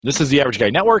This is the Average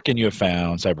Guy Network, and you have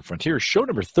found Cyber Frontiers, show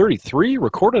number 33,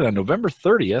 recorded on November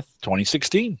 30th,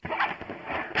 2016.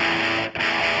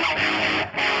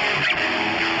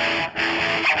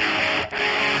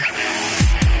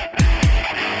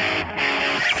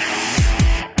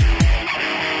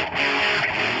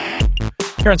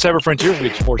 Here on Cyber Frontiers, we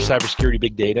explore cybersecurity,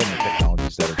 big data, and the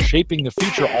technologies that are shaping the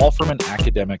future, all from an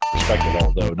academic perspective,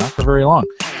 although not for very long.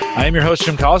 I am your host,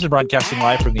 Jim Collins, broadcasting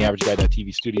live from the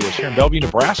AverageGuy.tv studios here in Bellevue,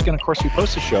 Nebraska. And, of course, we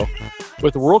post the show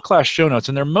with world-class show notes,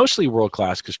 and they're mostly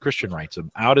world-class because Christian writes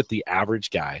them out at the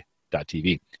AverageGuy.tv.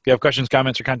 If you have questions,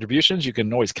 comments, or contributions, you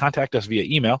can always contact us via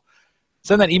email.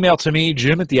 Send that email to me,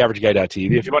 Jim at the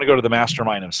AverageGuy.tv. If you want to go to the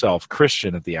mastermind himself,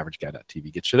 Christian at the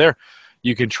AverageGuy.tv gets you there.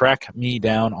 You can track me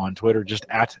down on Twitter, just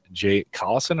at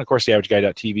jcollison. Of course, the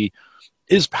AverageGuy.tv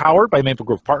is powered by Maple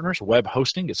Grove Partners, web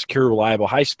hosting. It's secure, reliable,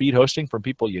 high-speed hosting from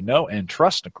people you know and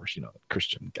trust. Of course, you know the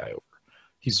Christian guy over.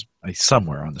 He's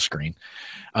somewhere on the screen.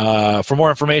 For more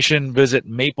information, visit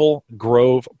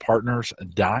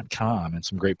maplegrovepartners.com, and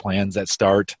some great plans that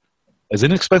start as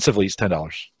inexpensively as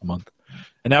 $10 a month.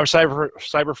 And now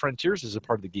Cyber Frontiers is a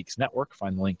part of the Geeks Network.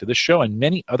 Find the link to this show and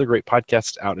many other great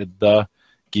podcasts out at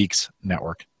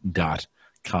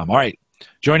thegeeksnetwork.com. All right,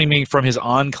 joining me from his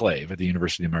enclave at the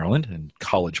University of Maryland in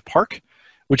College Park,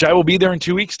 which I will be there in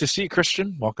 2 weeks to see.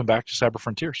 Christian, welcome back to Cyber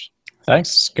Frontiers.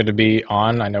 Thanks. Good to be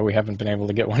on. I know we haven't been able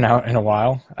to get one out in a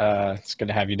while. It's good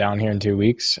to have you down here in 2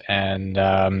 weeks. And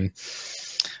I'm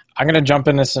going to jump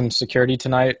into some security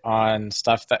tonight on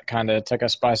stuff that kind of took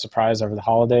us by surprise over the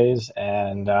holidays.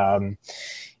 And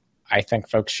I think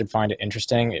folks should find it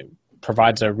interesting. It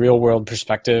provides a real-world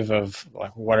perspective of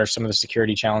like, what are some of the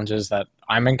security challenges that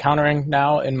I'm encountering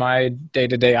now in my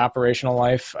day-to-day operational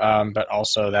life, but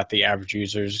also that the average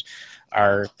users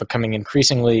are becoming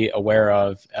increasingly aware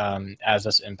of as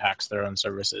this impacts their own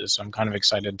services. So I'm kind of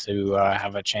excited to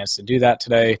have a chance to do that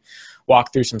today,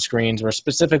 walk through some screens. We're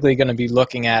specifically going to be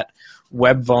looking at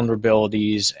web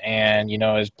vulnerabilities, and, you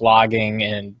know, as blogging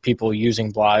and people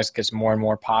using blogs gets more and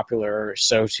more popular,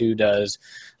 so too does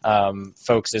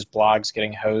folks' blogs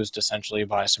getting hosed essentially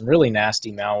by some really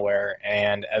nasty malware.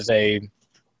 And as a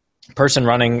person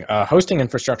running hosting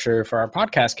infrastructure for our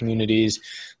podcast communities,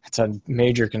 that's a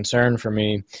major concern for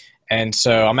me. And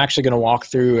so I'm actually going to walk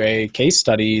through a case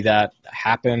study that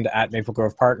happened at Maple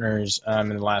Grove Partners in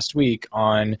the last week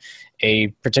on a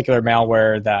particular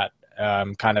malware that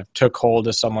kind of took hold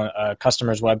of a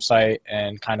customer's website,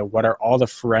 and kind of what are all the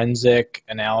forensic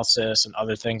analysis and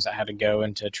other things that had to go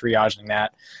into triaging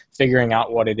that, figuring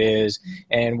out what it is,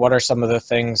 and what are some of the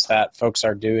things that folks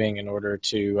are doing in order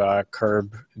to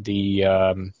curb the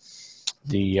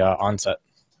onset.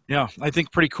 Yeah, I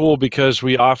think pretty cool, because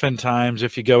we oftentimes,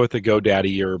 if you go with a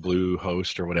GoDaddy or a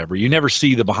Bluehost or whatever, you never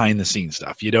see the behind-the-scenes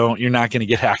stuff. You're not going to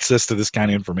get access to this kind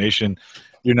of information.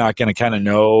 You're not going to kind of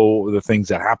know the things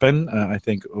that happen. I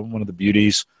think one of the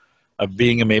beauties of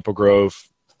being a Maple Grove,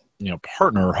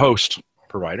 partner or host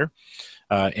provider,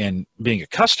 and being a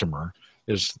customer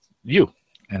is you.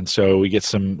 And so we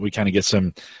kind of get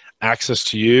some access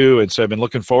to you. And so I've been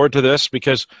looking forward to this,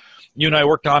 because you and I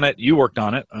worked on it. You worked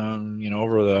on it,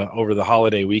 over the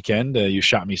holiday weekend. You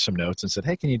shot me some notes and said,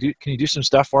 "Hey, can you do some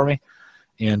stuff for me?"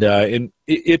 And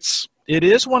it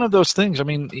is one of those things. I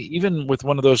mean, even with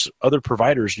one of those other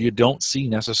providers, you don't see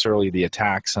necessarily the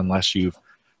attacks unless you've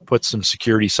put some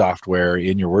security software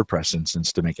in your WordPress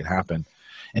instance to make it happen.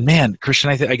 And man, Christian,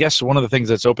 I guess one of the things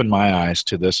that's opened my eyes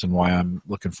to this and why I'm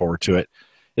looking forward to it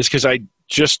is because I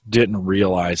just didn't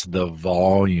realize the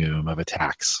volume of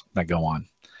attacks that go on,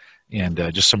 and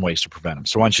just some ways to prevent them.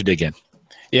 So why don't you dig in?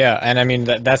 Yeah, and I mean,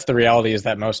 that's the reality, is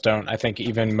that most don't. I think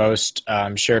even most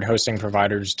shared hosting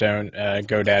providers don't,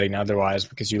 GoDaddy and otherwise,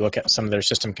 because you look at some of their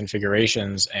system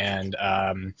configurations, and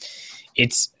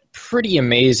it's pretty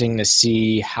amazing to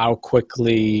see how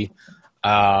quickly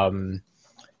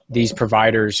these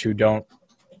providers who don't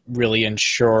really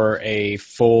ensure a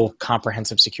full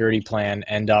comprehensive security plan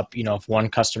end up, if one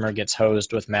customer gets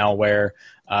hosed with malware,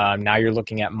 now you're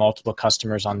looking at multiple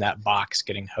customers on that box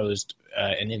getting hosed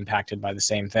and impacted by the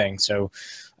same thing. So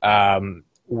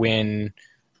when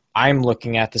I'm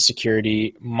looking at the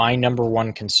security, my number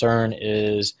one concern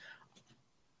is,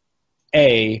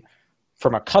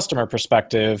 from a customer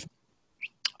perspective,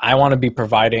 I want to be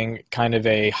providing kind of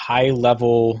a high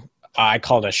level, I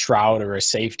call it a shroud or a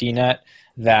safety net,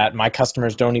 that my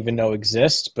customers don't even know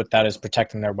exists, but that is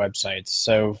protecting their websites.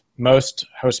 So most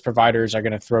host providers are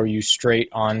going to throw you straight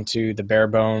onto the bare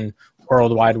bone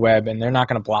World Wide Web, and they're not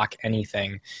going to block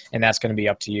anything, and that's going to be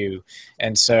up to you.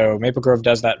 And so Maple Grove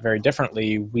does that very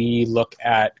differently. We look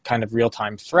at kind of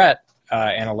real-time threat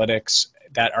analytics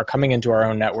that are coming into our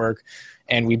own network.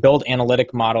 And we build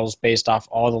analytic models based off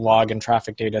all the log and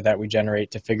traffic data that we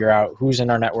generate to figure out who's in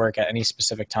our network at any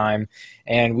specific time.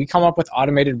 And we come up with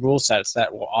automated rule sets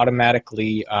that will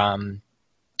automatically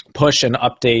push and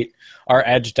update our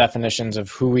edge definitions of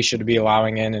who we should be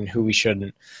allowing in and who we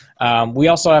shouldn't. We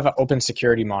also have an open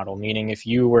security model, meaning if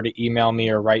you were to email me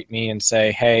or write me and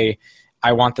say, hey,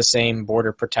 I want the same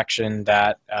border protection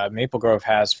that Maple Grove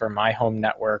has for my home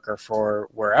network or for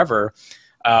wherever,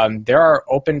 there are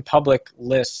open public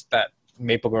lists that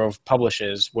Maple Grove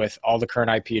publishes with all the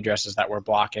current IP addresses that we're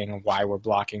blocking, why we're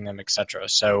blocking them, etc.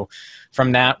 So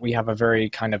from that, we have a very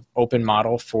kind of open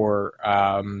model for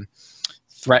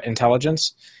threat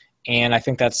intelligence, and I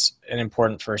think that's an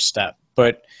important first step.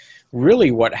 But really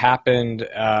what happened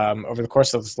over the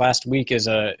course of this last week is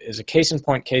a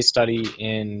case-in-point case study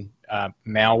in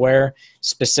malware,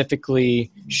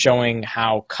 specifically showing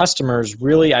how customers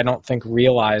really, I don't think,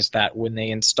 realize that when they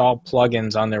install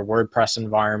plugins on their WordPress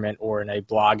environment or in a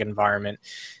blog environment,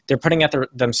 they're putting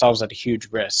themselves at a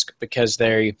huge risk, because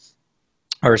they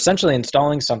are essentially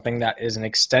installing something that is an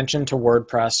extension to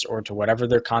WordPress or to whatever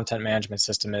their content management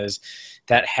system is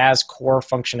that has core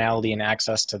functionality and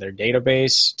access to their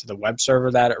database, to the web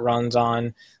server that it runs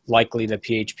on, likely the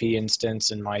PHP instance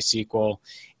in MySQL.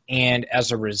 And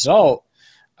as a result,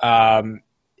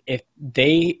 if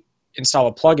they install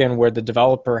a plugin where the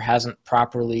developer hasn't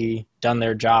properly done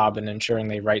their job in ensuring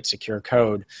they write secure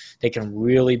code, they can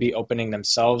really be opening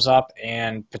themselves up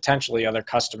and potentially other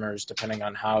customers, depending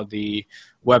on how the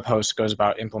web host goes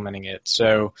about implementing it.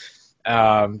 So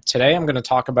today I'm going to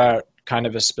talk about kind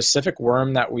of a specific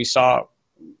worm that we saw,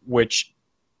 which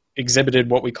exhibited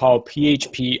what we call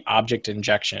PHP object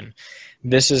injection.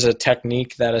 This is a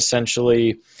technique that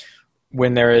essentially,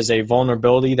 when there is a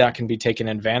vulnerability that can be taken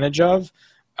advantage of,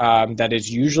 that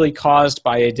is usually caused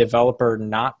by a developer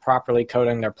not properly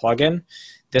coding their plugin.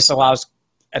 This allows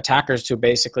attackers to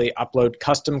basically upload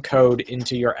custom code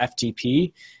into your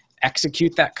FTP,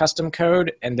 execute that custom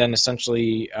code, and then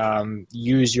essentially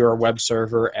use your web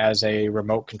server as a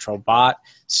remote control bot,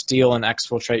 steal and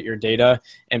exfiltrate your data,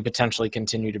 and potentially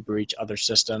continue to breach other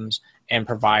systems and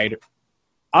provide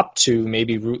up to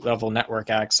maybe root level network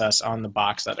access on the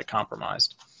box that it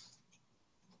compromised.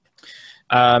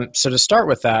 So to start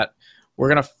with that, we're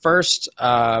going to first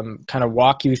kind of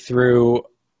walk you through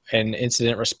an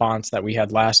incident response that we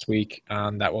had last week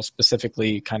that will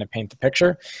specifically kind of paint the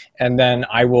picture. And then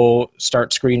I will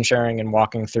start screen sharing and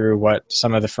walking through what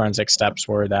some of the forensic steps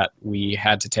were that we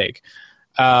had to take.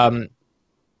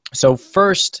 So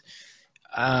first,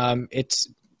 it's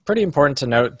pretty important to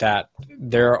note that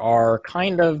there are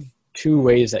kind of two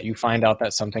ways that you find out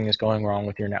that something is going wrong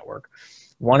with your network.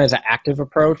 One is an active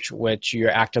approach, which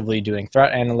you're actively doing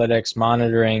threat analytics,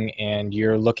 monitoring, and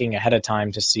you're looking ahead of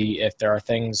time to see if there are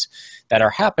things that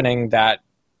are happening that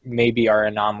maybe are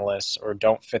anomalous or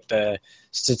don't fit the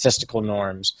statistical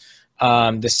norms.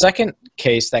 The second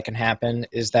case that can happen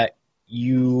is that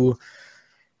you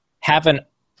have an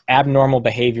abnormal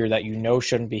behavior that you know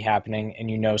shouldn't be happening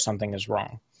and you know something is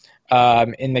wrong.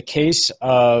 In the case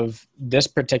of this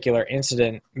particular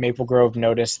incident, Maple Grove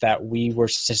noticed that we were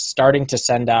starting to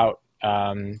send out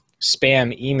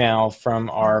spam email from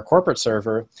our corporate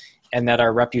server, and that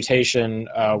our reputation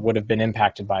would have been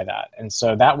impacted by that. And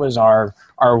so that was our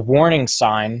warning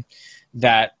sign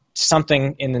that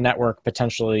something in the network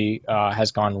potentially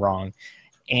has gone wrong.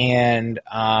 And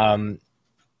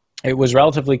it was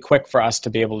relatively quick for us to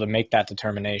be able to make that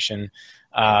determination.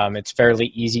 It's fairly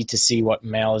easy to see what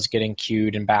mail is getting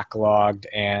queued and backlogged,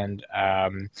 and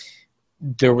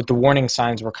the warning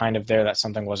signs were kind of there that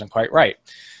something wasn't quite right.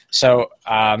 So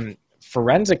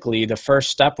forensically, the first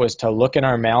step was to look in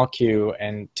our mail queue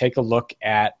and take a look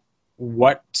at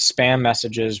what spam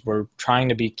messages were trying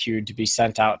to be queued to be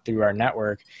sent out through our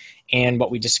network. And what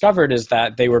we discovered is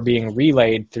that they were being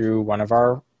relayed through one of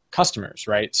our customers,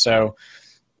 right? So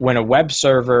when a web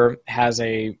server has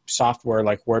a software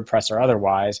like WordPress or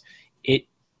otherwise, it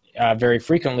very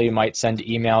frequently might send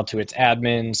email to its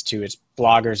admins, to its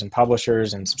bloggers and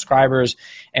publishers and subscribers.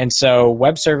 And so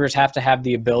web servers have to have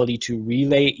the ability to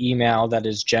relay email that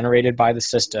is generated by the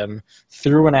system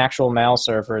through an actual mail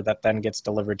server that then gets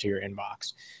delivered to your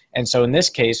inbox. And so in this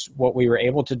case, what we were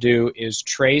able to do is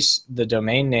trace the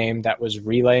domain name that was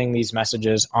relaying these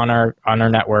messages on our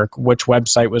network, which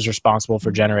website was responsible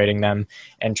for generating them,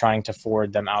 and trying to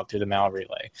forward them out through the mail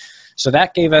relay. So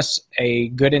that gave us a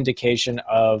good indication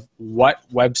of what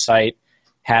website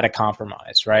had a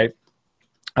compromise, right?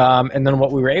 And then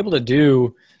what we were able to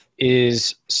do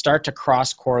is start to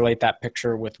cross-correlate that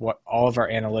picture with what all of our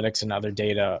analytics and other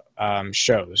data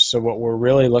shows. So what we're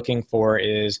really looking for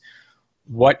is,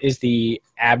 what is the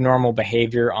abnormal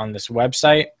behavior on this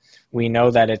website? We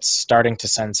know that it's starting to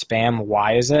send spam.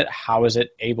 Why is it? How is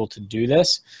it able to do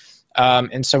this?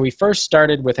 And so we first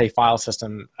started with a file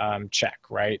system check,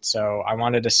 right? So I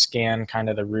wanted to scan kind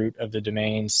of the root of the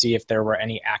domain, see if there were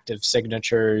any active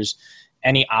signatures,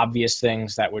 any obvious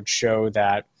things that would show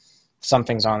that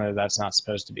something's on there that's not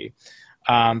supposed to be.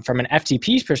 From an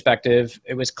FTP perspective,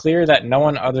 it was clear that no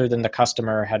one other than the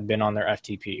customer had been on their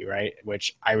FTP, right?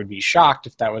 Which I would be shocked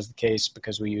if that was the case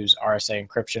because we use RSA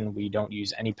encryption. We don't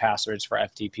use any passwords for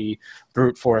FTP.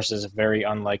 Brute force is a very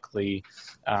unlikely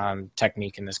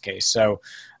technique in this case. So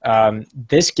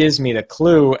this gives me the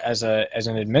clue as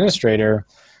an administrator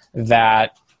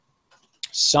that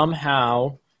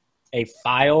somehow a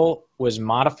file was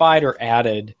modified or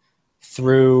added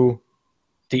through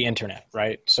the internet,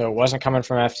 right? So it wasn't coming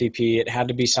from FTP. It had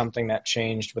to be something that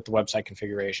changed with the website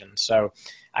configuration. So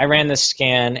I ran this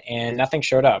scan and nothing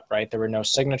showed up, right? There were no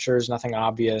signatures, nothing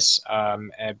obvious.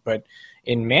 But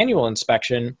in manual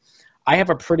inspection, I have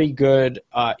a pretty good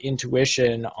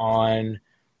intuition on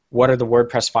what are the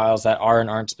WordPress files that are and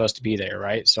aren't supposed to be there,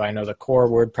 right? So I know the core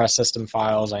WordPress system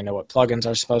files. I know what plugins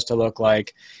are supposed to look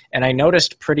like. And I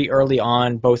noticed pretty early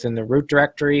on, both in the root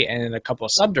directory and in a couple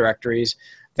of subdirectories,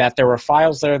 that there were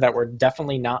files there that were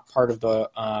definitely not part of the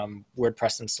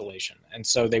WordPress installation. And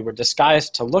so they were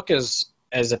disguised to look as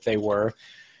if they were.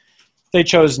 They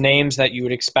chose names that you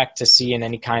would expect to see in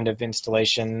any kind of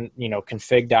installation, you know,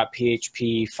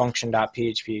 config.php,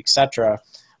 function.php, etc.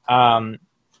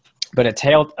 But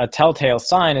a telltale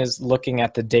sign is looking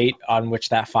at the date on which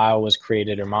that file was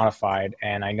created or modified.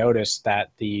 And I noticed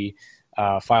that the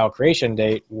file creation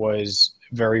date was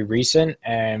very recent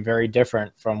and very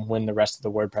different from when the rest of the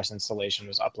WordPress installation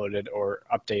was uploaded or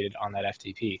updated on that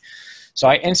FTP. So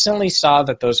I instantly saw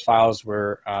that those files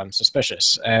were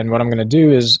suspicious. And what I'm going to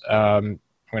do is I'm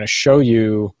going to show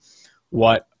you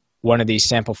what one of these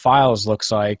sample files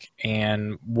looks like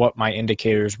and what my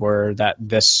indicators were that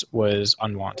this was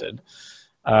unwanted.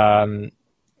 So I'm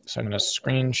going to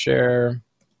screen share.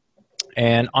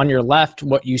 And on your left,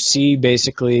 what you see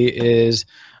basically is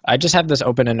I just have this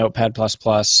open in Notepad++.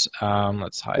 Let's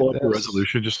hide Pull up this. the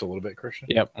resolution just a little bit, Christian.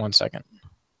 Yep, 1 second.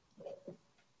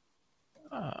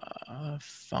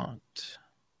 Font.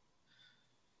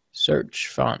 Search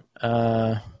font.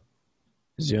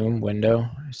 Zoom window.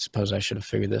 I suppose I should have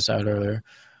figured this out earlier.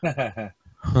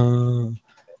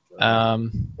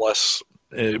 Plus,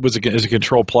 is a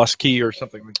Control Plus key or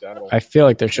something like that? I feel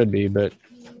like there should be, but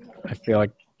I feel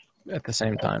like at the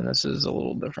same time this is a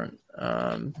little different.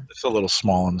 It's a little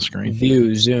small on the screen.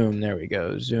 View, zoom, there we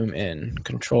go. Zoom in.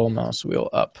 Control mouse wheel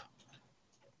up.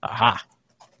 Aha.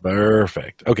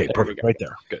 Perfect. Okay, There perfect. Right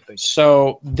there. Good. Thanks.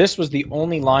 So this was the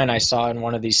only line I saw in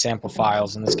one of these sample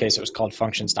files. In this case, it was called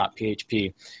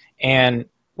functions.php. And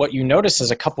what you notice is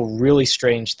a couple really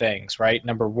strange things, right?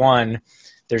 Number one,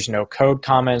 there's no code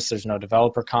comments. There's no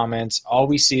developer comments. All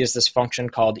we see is this function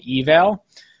called eval.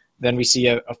 Then we see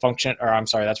a function, or I'm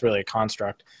sorry, that's really a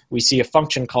construct. We see a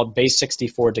function called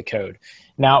base64 decode.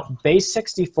 Now,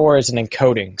 base64 is an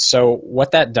encoding. So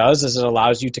what that does is it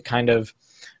allows you to kind of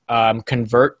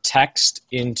convert text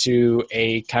into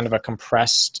a kind of a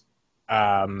compressed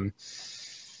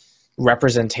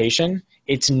representation.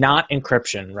 It's not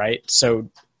encryption, right? So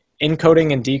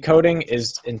encoding and decoding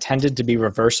is intended to be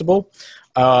reversible.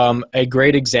 A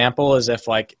great example is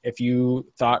if you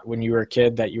thought when you were a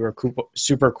kid that you were a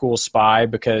super cool spy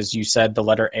because you said the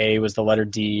letter A was the letter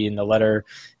D and the letter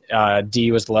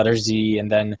D was the letter Z, and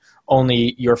then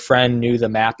only your friend knew the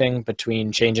mapping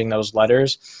between changing those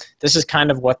letters. This is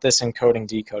kind of what this encoding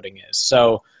decoding is.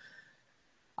 So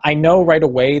I know right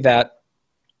away that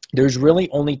there's really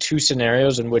only two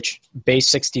scenarios in which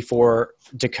base64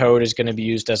 decode is going to be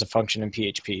used as a function in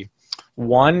PHP.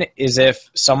 One is if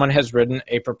someone has written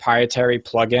a proprietary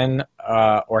plugin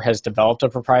or has developed a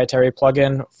proprietary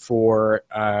plugin for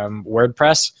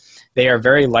WordPress. They are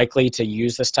very likely to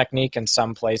use this technique in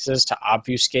some places to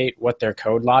obfuscate what their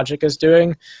code logic is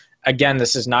doing. Again,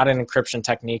 this is not an encryption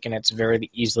technique, and it's very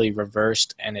easily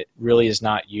reversed, and it really is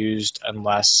not used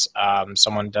unless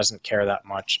someone doesn't care that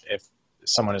much if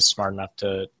someone is smart enough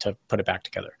to put it back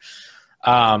together.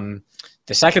 The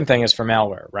second thing is for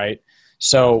malware, right?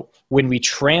 So when we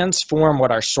transform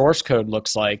what our source code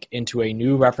looks like into a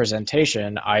new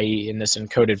representation, i.e. in this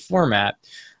encoded format,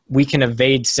 we can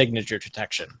evade signature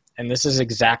detection. And this is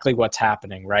exactly what's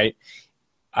happening, right?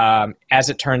 As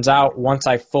it turns out, once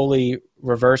I fully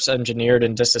reverse engineered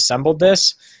and disassembled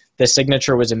this, the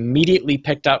signature was immediately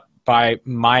picked up by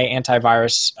my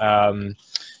antivirus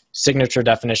signature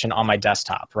definition on my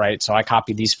desktop, right? So I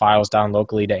copied these files down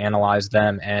locally to analyze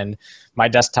them, and my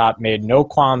desktop made no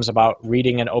qualms about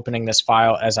reading and opening this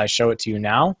file as I show it to you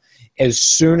now. As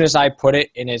soon as I put it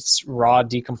in its raw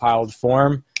decompiled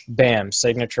form, bam,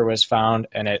 signature was found,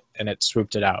 and it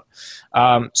swooped it out.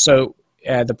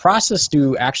 The process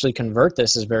to actually convert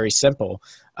this is very simple.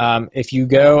 If you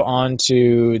go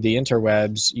onto the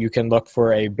interwebs, you can look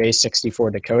for a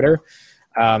base64 decoder.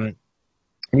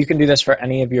 You can do this for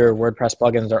any of your WordPress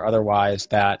plugins or otherwise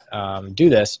that do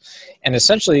this. And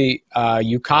essentially,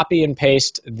 you copy and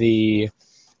paste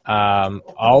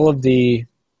all of the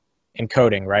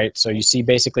encoding, right? So you see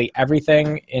basically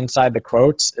everything inside the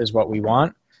quotes is what we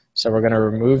want. So we're going to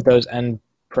remove those end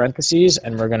parentheses,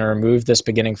 and we're going to remove this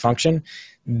beginning function.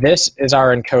 This is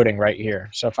our encoding right here.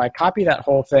 So if I copy that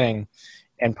whole thing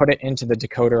and put it into the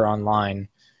decoder online,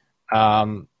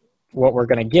 what we're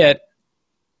going to get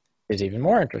is even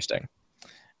more interesting.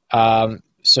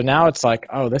 So now it's like,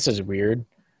 oh, this is weird.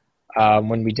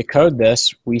 When we decode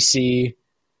this, we see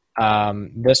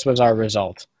this was our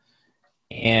result.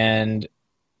 And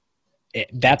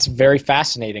that's very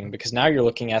fascinating, because now you're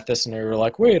looking at this and you're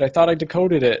like, wait, I thought I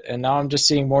decoded it, and now I'm just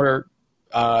seeing more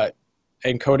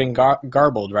encoding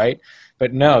garbled, right?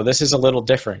 But no, this is a little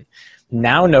different.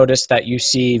 Now notice that you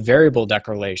see variable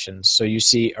declarations. So you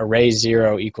see array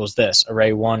 0 equals this,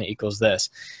 array 1 equals this.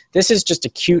 This is just a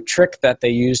cute trick that they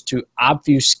use to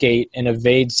obfuscate and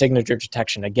evade signature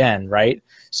detection again, right?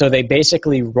 So they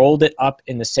basically rolled it up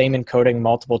in the same encoding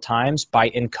multiple times by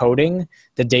encoding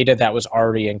the data that was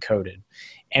already encoded.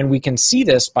 And we can see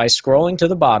this by scrolling to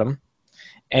the bottom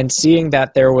and seeing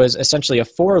that there was essentially a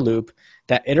for loop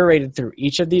that iterated through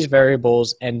each of these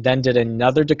variables and then did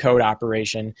another decode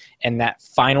operation, and that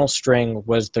final string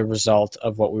was the result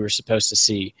of what we were supposed to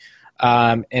see.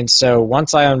 And so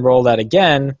once I unroll that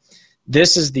again,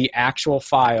 this is the actual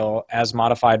file as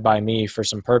modified by me for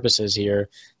some purposes here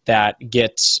that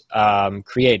gets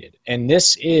created. And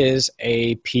this is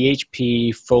a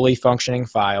PHP fully functioning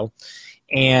file.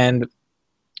 And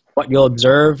what you'll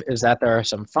observe is that there are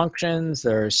some functions,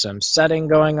 there's some setting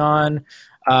going on,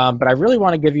 but I really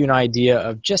want to give you an idea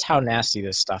of just how nasty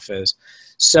this stuff is.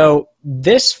 So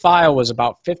this file was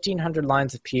about 1,500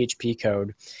 lines of PHP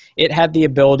code. It had the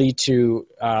ability to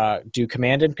do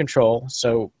command and control,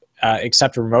 so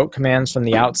accept remote commands from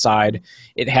the outside.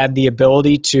 It had the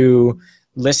ability to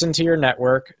listen to your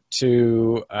network,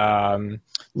 to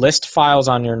list files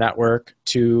on your network,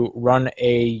 to run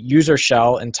a user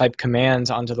shell and type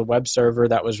commands onto the web server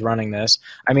that was running this.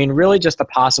 I mean, really just the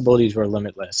possibilities were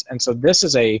limitless. And so this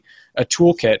is a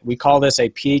toolkit. We call this a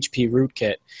PHP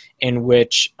rootkit, in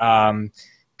which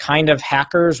kind of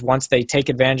hackers, once they take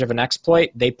advantage of an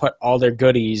exploit, they put all their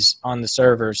goodies on the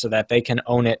server so that they can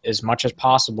own it as much as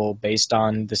possible based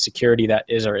on the security that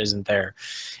is or isn't there.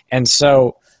 And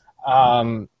so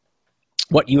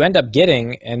what you end up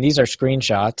getting, and these are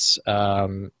screenshots,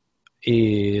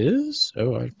 is,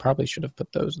 oh, I probably should have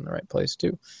put those in the right place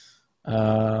too.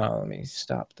 Let me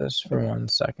stop this for 1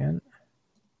 second.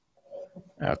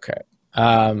 Okay.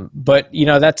 But you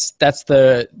know, that's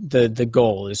the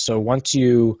goal is, so once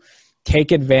you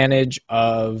take advantage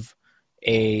of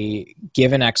a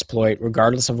given exploit,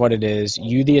 regardless of what it is,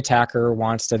 you, the attacker,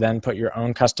 wants to then put your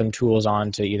own custom tools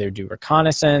on to either do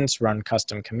reconnaissance, run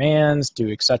custom commands,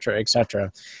 do et cetera, et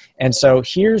cetera. And so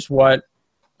here's what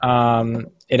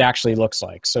it actually looks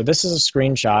like. So this is a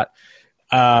screenshot.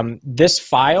 This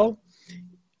file,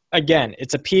 again,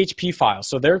 it's a PHP file.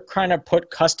 So they're trying to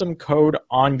put custom code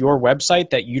on your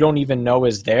website that you don't even know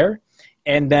is there.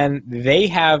 And then they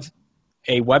have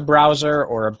a web browser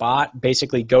or a bot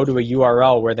basically go to a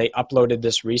URL where they uploaded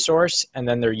this resource, and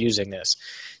then they're using this.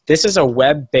 This is a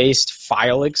web-based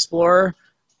file explorer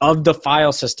of the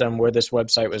file system where this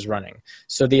website was running.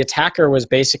 So the attacker was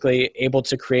basically able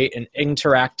to create an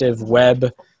interactive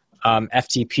web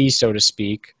FTP, so to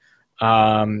speak,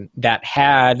 that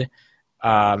had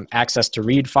access to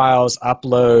read files,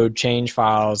 upload, change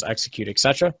files, execute,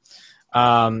 etc.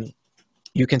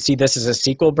 You can see this is a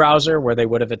SQL browser where they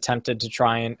would have attempted to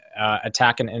try and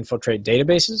attack and infiltrate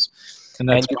databases. And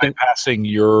that's bypassing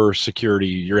your security,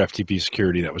 your FTP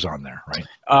security that was on there, right?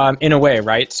 In a way,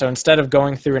 right? So instead of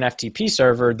going through an FTP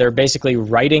server, they're basically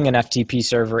writing an FTP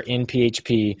server in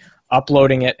PHP,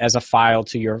 uploading it as a file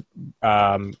to your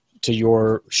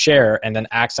share, and then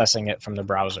accessing it from the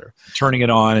browser. Turning it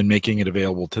on and making it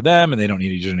available to them, and they don't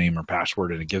need a username or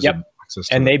password, and it gives them access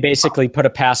to and it. they basically put a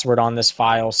password on this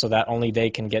file so that only they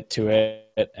can get to it,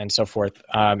 and so forth.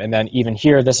 And then even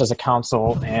here, this is a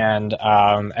console, and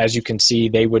as you can see,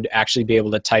 they would actually be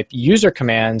able to type user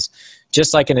commands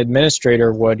just like an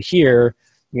administrator would here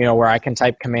where I can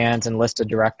type commands and list a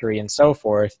directory and so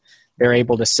forth, they're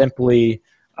able to simply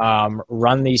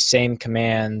run these same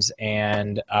commands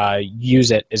and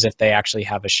use it as if they actually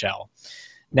have a shell.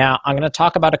 Now, I'm going to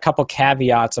talk about a couple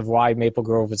caveats of why Maple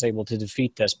Grove was able to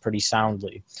defeat this pretty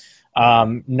soundly.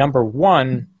 Number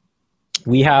one,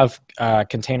 we have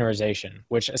containerization,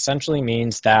 which essentially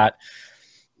means that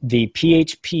the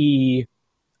PHP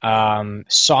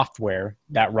software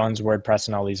that runs WordPress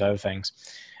and all these other things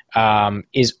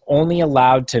is only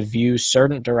allowed to view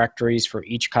certain directories for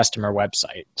each customer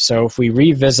website. So if we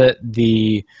revisit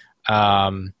the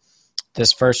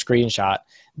this first screenshot,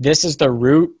 this is the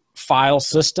root file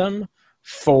system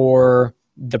for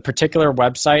the particular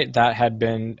website that had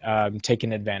been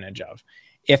taken advantage of.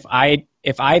 If I,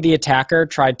 the attacker,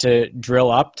 tried to drill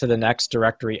up to the next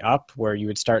directory up, where you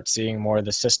would start seeing more of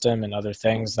the system and other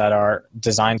things that are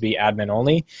designed to be admin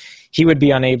only, he or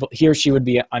she would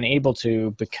be unable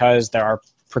to, because there are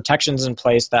protections in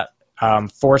place that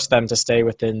force them to stay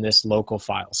within this local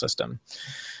file system.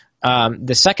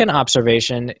 The second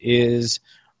observation is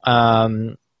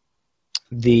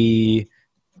the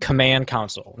command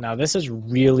console. Now, this is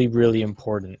really, really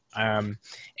important. And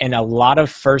a lot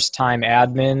of first-time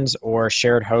admins or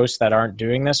shared hosts that aren't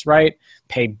doing this right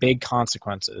pay big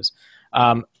consequences.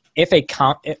 If a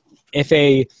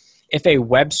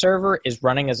web server is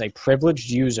running as a privileged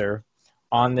user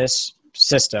on this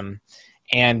system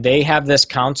and they have this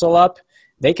console up,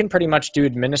 they can pretty much do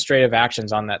administrative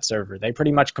actions on that server. They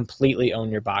pretty much completely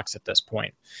own your box at this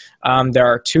point. There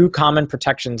are two common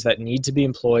protections that need to be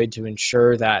employed to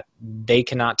ensure that they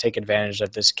cannot take advantage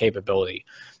of this capability.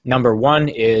 Number one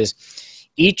is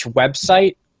each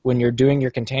website, when you're doing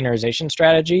your containerization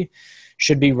strategy,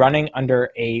 should be running under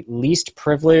a least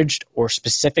privileged or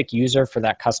specific user for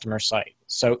that customer site.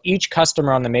 So each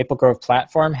customer on the Maple Grove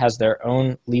platform has their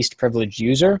own least privileged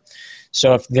user.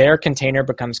 So if their container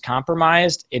becomes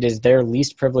compromised, it is their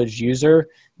least privileged user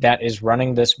that is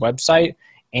running this website.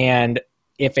 And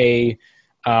if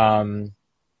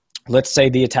let's say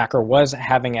the attacker was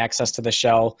having access to the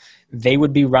shell, they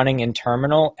would be running in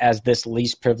terminal as this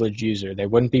least privileged user. They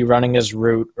wouldn't be running as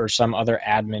root or some other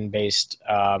admin-based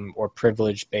or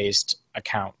privilege-based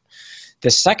account.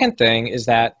 The second thing is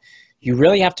that you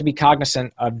really have to be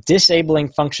cognizant of disabling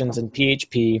functions in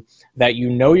PHP that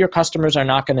you know your customers are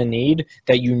not going to need,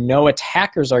 that you know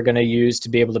attackers are going to use to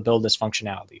be able to build this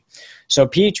functionality. So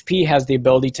PHP has the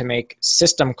ability to make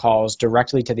system calls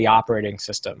directly to the operating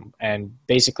system. And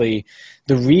basically,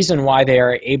 the reason why they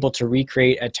are able to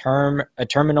recreate a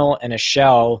terminal and a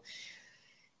shell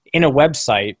in a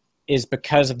website is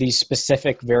because of these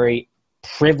specific, very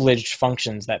privileged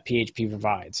functions that PHP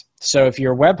provides. So if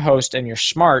you're a web host and you're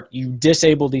smart, you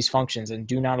disable these functions and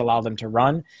do not allow them to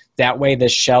run. That way the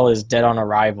shell is dead on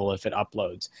arrival if it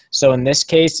uploads. So in this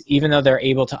case, even though they're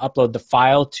able to upload the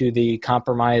file to the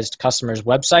compromised customer's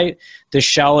website, the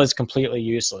shell is completely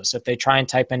useless. If they try and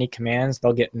type any commands,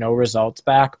 they'll get no results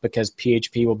back because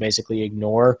PHP will basically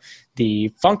ignore the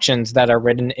functions that are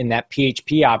written in that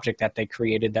PHP object that they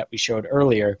created that we showed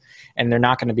earlier, and they're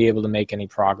not going to be able to make any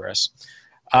progress.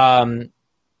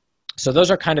 So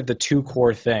those are kind of the two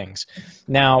core things.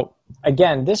 Now,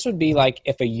 again, this would be like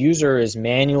if a user is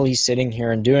manually sitting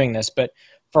here and doing this, but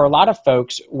for a lot of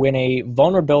folks, when a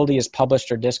vulnerability is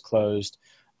published or disclosed,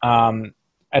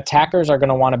 attackers are going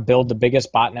to want to build the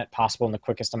biggest botnet possible in the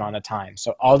quickest amount of time.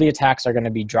 So all the attacks are going to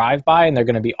be drive-by and they're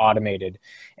going to be automated.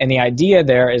 And the idea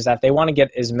there is that they want to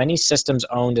get as many systems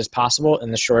owned as possible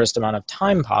in the shortest amount of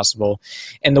time possible.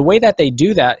 And the way that they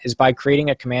do that is by creating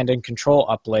a command and control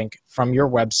uplink from your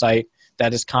website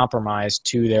that is compromised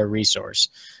to their resource.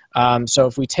 So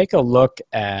if we take a look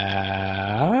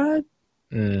at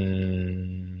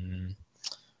a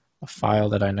file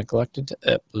that I neglected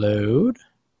to upload.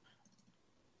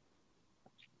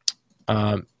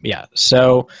 Yeah,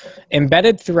 so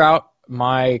embedded throughout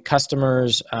my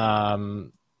customer's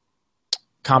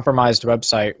compromised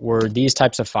website were these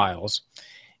types of files.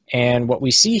 And what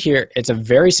we see here, it's a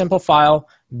very simple file,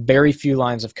 very few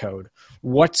lines of code.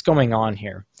 What's going on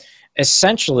here?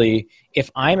 Essentially,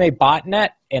 if I'm a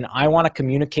botnet and I want to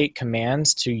communicate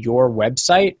commands to your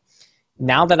website,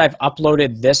 now that I've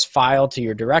uploaded this file to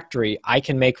your directory, I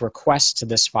can make requests to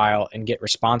this file and get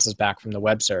responses back from the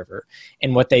web server.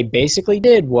 And what they basically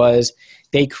did was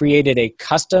they created a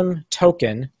custom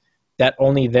token that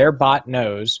only their bot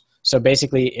knows. So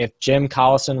basically, if Jim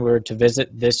Collison were to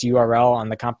visit this URL on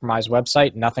the compromised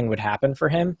website, nothing would happen for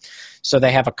him. So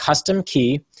they have a custom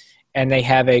key, and they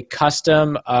have a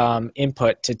custom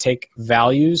input to take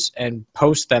values and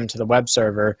post them to the web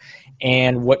server.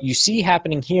 And what you see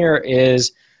happening here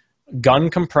is gun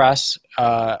compress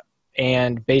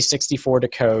and base64 to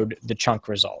code the chunk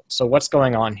result. So what's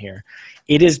going on here?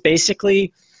 It is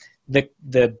basically the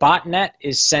botnet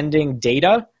is sending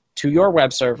data to your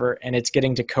web server, and it's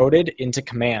getting decoded into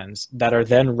commands that are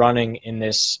then running in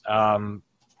this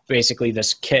basically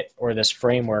this kit or this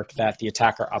framework that the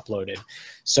attacker uploaded.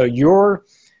 So your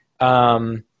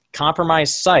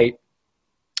compromised site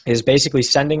is basically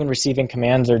sending and receiving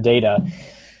commands or data.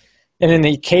 And in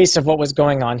the case of what was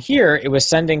going on here, it was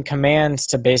sending commands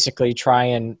to basically try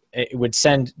and it would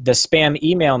send the spam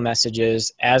email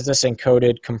messages as this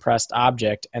encoded compressed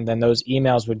object, and then those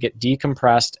emails would get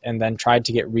decompressed and then tried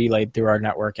to get relayed through our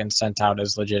network and sent out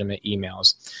as legitimate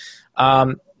emails.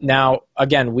 Now,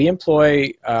 again, we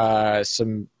employ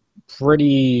some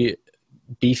pretty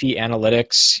beefy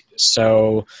analytics,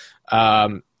 so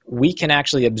we can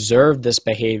actually observe this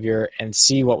behavior and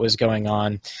see what was going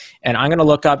on. And I'm going to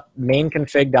look up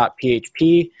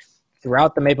mainconfig.php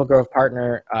throughout the Maple Grove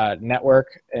Partner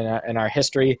network in our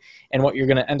history. And what you're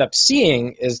going to end up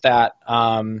seeing is that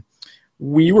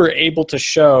we were able to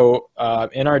show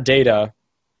in our data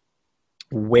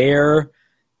where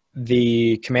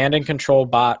the command and control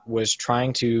bot was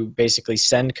trying to basically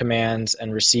send commands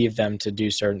and receive them to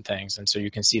do certain things. And so you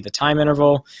can see the time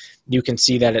interval, you can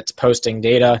see that it's posting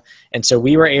data. And so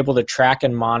we were able to track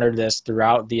and monitor this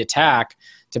throughout the attack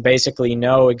to basically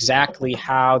know exactly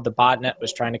how the botnet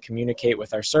was trying to communicate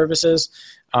with our services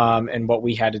and what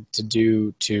we had to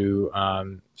do to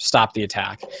stop the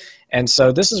attack. And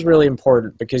so this is really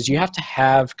important because you have to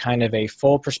have kind of a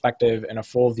full perspective and a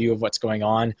full view of what's going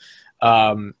on.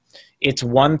 It's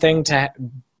one thing to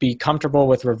be comfortable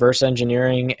with reverse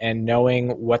engineering and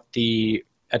knowing what the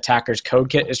attacker's code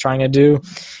kit is trying to do.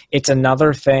 It's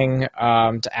another thing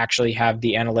to actually have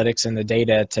the analytics and the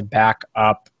data to back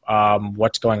up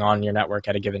what's going on in your network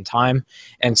at a given time.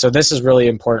 And so this is really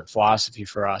important philosophy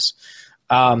for us.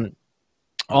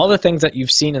 All the things that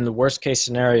you've seen in the worst case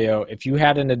scenario, if you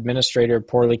had an administrator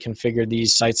poorly configure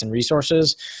these sites and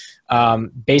resources,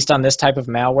 based on this type of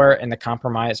malware and the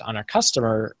compromise on our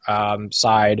customer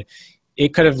side,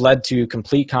 it could have led to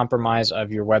complete compromise of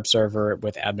your web server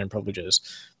with admin privileges.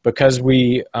 Because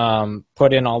we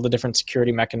put in all the different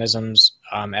security mechanisms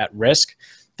at risk,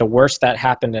 the worst that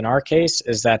happened in our case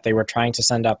is that they were trying to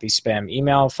send out these spam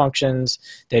email functions.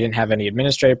 They didn't have any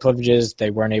administrative privileges.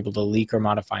 They weren't able to leak or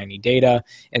modify any data.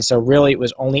 And so really it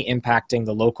was only impacting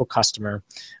the local customer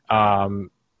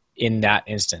in that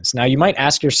instance. Now you might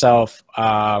ask yourself,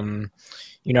 well,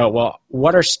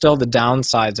 what are still the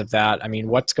downsides of that? I mean,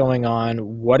 what's going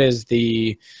on? What is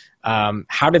the,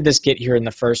 how did this get here in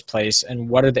the first place? And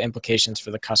what are the implications for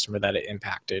the customer that it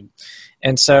impacted?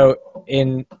 And so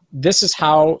this is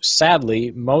how,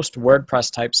 sadly, most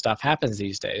WordPress type stuff happens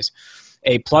these days.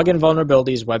 A plugin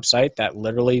vulnerabilities website that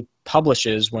literally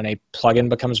publishes when a plugin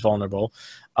becomes vulnerable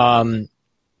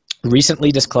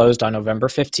recently disclosed on November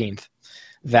 15th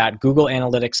that Google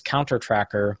Analytics Counter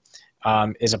Tracker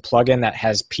is a plugin that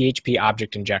has PHP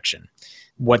object injection.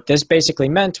 What this basically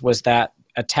meant was that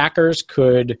attackers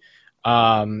could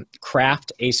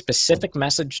craft a specific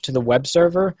message to the web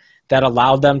server that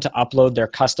allowed them to upload their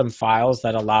custom files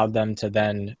that allowed them to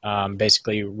then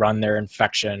basically run their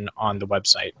infection on the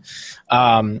website.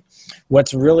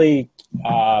 What's really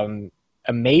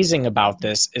amazing about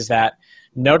this is that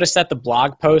notice that the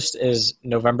blog post is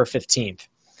November 15th.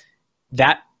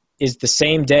 That is the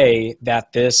same day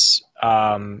that this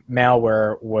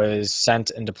malware was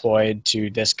sent and deployed to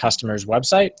this customer's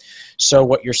website. So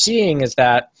what you're seeing is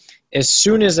that as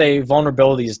soon as a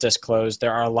vulnerability is disclosed,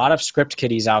 there are a lot of script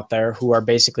kiddies out there who are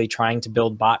basically trying to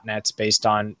build botnets based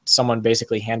on someone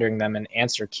basically handing them an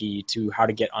answer key to how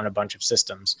to get on a bunch of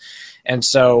systems. And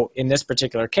so in this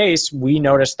particular case, we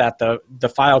noticed that the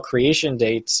file creation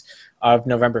dates of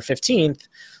November 15th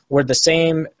were the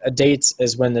same dates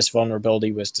as when this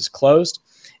vulnerability was disclosed.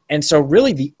 And so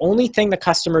really the only thing the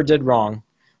customer did wrong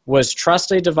was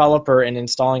trust a developer in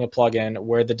installing a plugin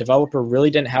where the developer really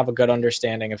didn't have a good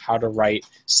understanding of how to write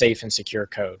safe and secure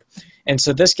code. And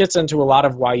so this gets into a lot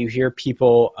of why you hear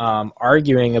people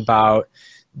arguing about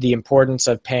the importance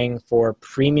of paying for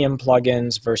premium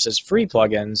plugins versus free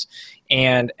plugins.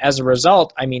 And as a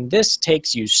result, I mean, this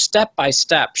takes you step by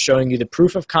step, showing you the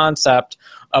proof of concept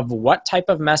of what type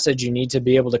of message you need to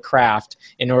be able to craft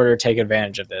in order to take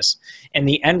advantage of this. And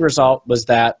the end result was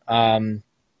that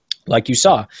like you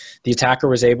saw, the attacker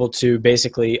was able to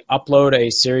basically upload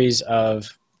a series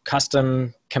of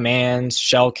custom commands,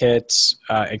 shell kits,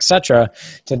 etc.,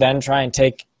 to then try and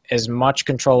take as much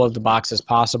control of the box as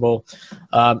possible.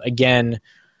 Again,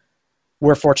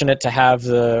 we're fortunate to have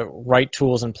the right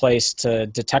tools in place to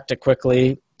detect it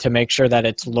quickly, to make sure that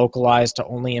it's localized to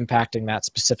only impacting that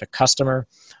specific customer,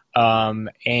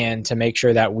 and to make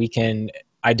sure that we can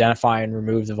identify and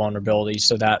remove the vulnerability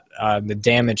so that the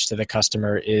damage to the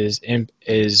customer is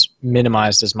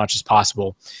minimized as much as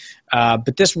possible.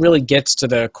 But this really gets to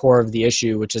the core of the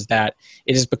issue, which is that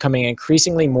it is becoming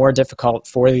increasingly more difficult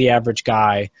for the average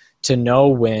guy to know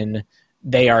when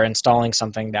they are installing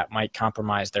something that might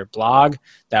compromise their blog,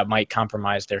 that might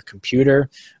compromise their computer.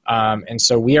 And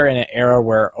so we are in an era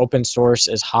where open source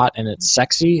is hot and it's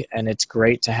sexy, and it's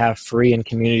great to have free and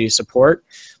community support.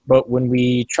 But when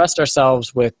we trust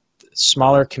ourselves with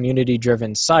smaller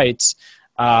community-driven sites,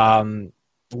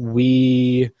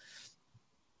 we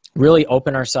really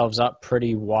open ourselves up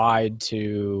pretty wide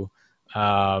to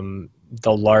the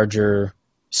larger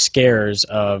scares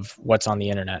of what's on the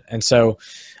internet. And so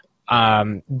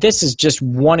this is just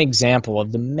one example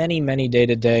of the many, many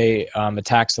day-to-day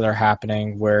attacks that are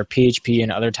happening where PHP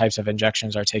and other types of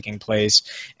injections are taking place.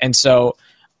 And so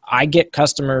I get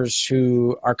customers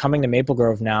who are coming to Maple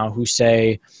Grove now who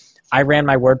say, I ran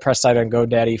my WordPress site on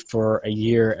GoDaddy for a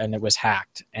year and it was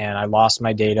hacked and I lost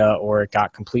my data or it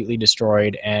got completely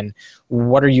destroyed. And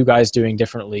what are you guys doing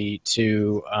differently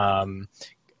to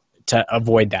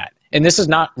avoid that? And this is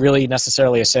not really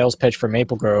necessarily a sales pitch for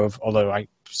Maple Grove, although I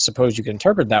suppose you can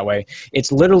interpret it that way.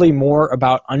 It's literally more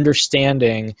about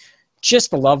understanding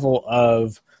just the level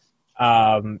of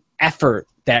effort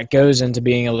that goes into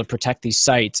being able to protect these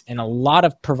sites. And a lot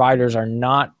of providers are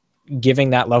not giving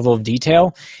that level of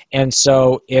detail. And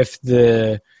so if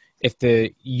the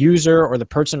user or the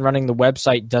person running the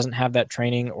website doesn't have that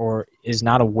training or is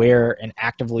not aware and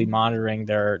actively monitoring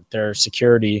their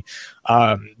security,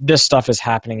 this stuff is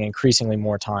happening increasingly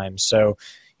more times. So,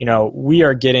 we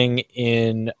are getting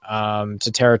in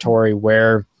to territory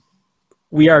where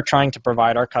we are trying to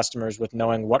provide our customers with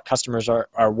knowing what customers are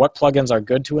what plugins are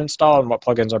good to install and what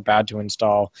plugins are bad to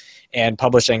install, and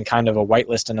publishing kind of a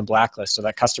whitelist and a blacklist so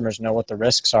that customers know what the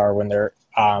risks are when they're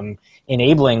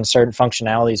enabling certain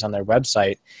functionalities on their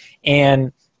website.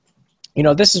 And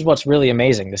this is what's really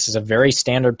amazing. This is a very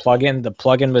standard plugin. The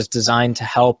plugin was designed to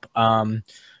help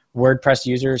WordPress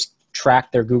users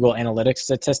track their Google Analytics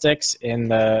statistics in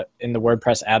the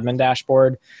WordPress admin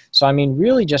dashboard. So,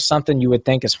 really just something you would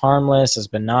think is harmless, is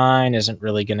benign, isn't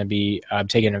really going to be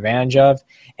taken advantage of.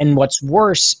 And what's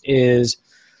worse is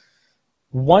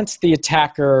once the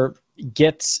attacker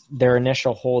gets their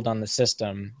initial hold on the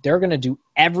system, they're going to do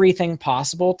everything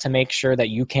possible to make sure that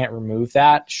you can't remove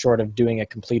that short of doing a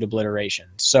complete obliteration.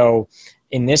 So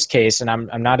in this case, and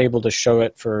I'm not able to show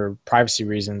it for privacy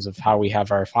reasons of how we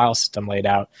have our file system laid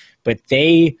out, but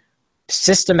they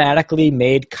systematically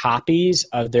made copies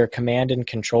of their command and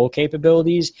control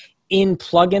capabilities in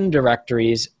plugin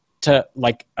directories to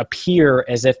appear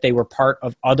as if they were part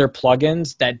of other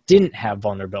plugins that didn't have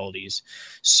vulnerabilities.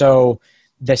 So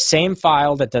the same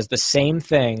file that does the same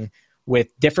thing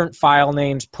with different file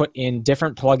names put in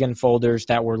different plugin folders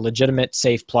that were legitimate,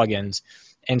 safe plugins.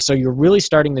 And so you're really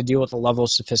starting to deal with a level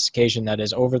of sophistication that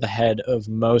is over the head of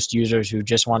most users who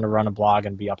just want to run a blog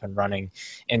and be up and running.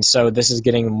 And so this is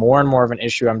getting more and more of an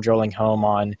issue I'm drilling home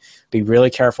on. Be really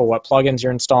careful what plugins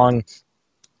you're installing.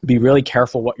 Be really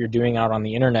careful what you're doing out on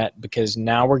the internet, because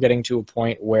now we're getting to a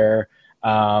point where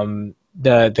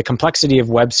the complexity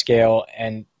of web scale,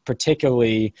 and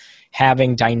particularly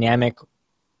having dynamic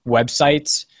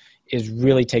websites, is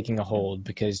really taking a hold,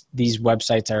 because these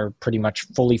websites are pretty much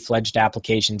fully fledged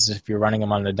applications if you're running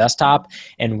them on the desktop.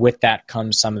 And with that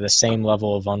comes some of the same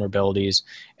level of vulnerabilities.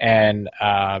 And,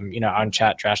 on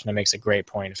chat, Drashna makes a great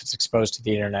point. If it's exposed to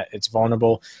the internet, it's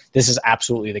vulnerable. This is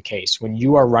absolutely the case. When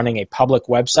you are running a public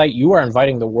website, you are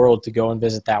inviting the world to go and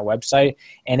visit that website.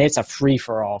 And it's a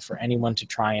free-for-all for anyone to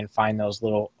try and find those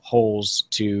little holes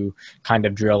to kind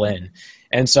of drill in.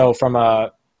 And so from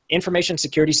a information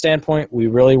security standpoint, we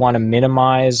really want to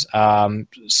minimize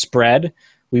spread.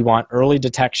 We want early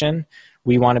detection.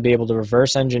 We want to be able to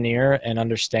reverse engineer and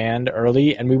understand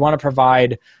early. And we want to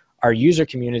provide our user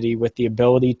community with the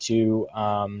ability to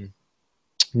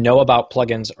know about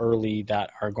plugins early that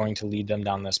are going to lead them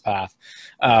down this path.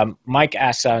 Mike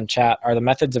asks on chat, are there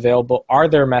methods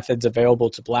available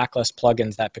to blacklist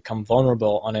plugins that become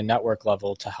vulnerable on a network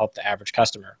level to help the average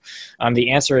customer?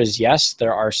 The answer is yes.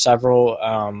 There are several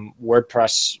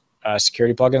WordPress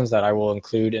security plugins that I will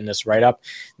include in this write-up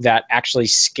that actually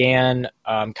scan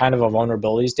kind of a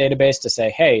vulnerabilities database to say,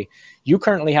 hey, you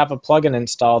currently have a plugin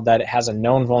installed that it has a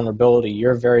known vulnerability.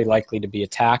 You're very likely to be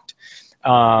attacked.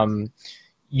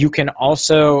 You can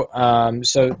also,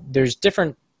 so there's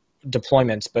different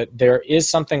deployments, but there is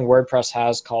something WordPress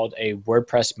has called a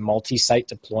WordPress multi-site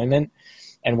deployment.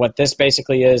 And what this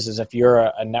basically is if you're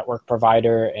a network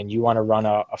provider and you want to run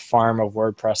a farm of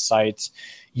WordPress sites,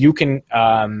 you can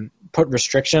put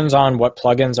restrictions on what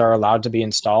plugins are allowed to be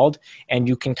installed, and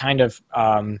you can kind of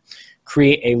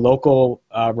create a local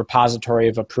repository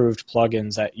of approved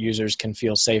plugins that users can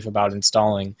feel safe about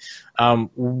installing.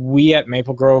 We at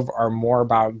Maple Grove are more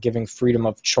about giving freedom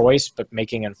of choice, but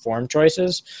making informed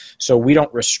choices. So we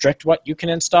don't restrict what you can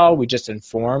install. We just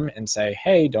inform and say,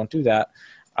 hey, don't do that.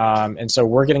 And so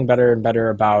we're getting better and better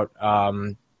about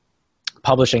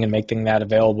publishing and making that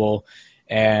available.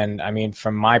 And I mean,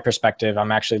 from my perspective,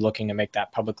 I'm actually looking to make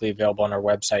that publicly available on our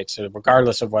website. So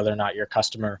regardless of whether or not you're a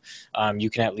customer, you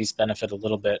can at least benefit a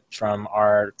little bit from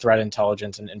our threat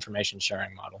intelligence and information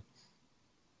sharing model.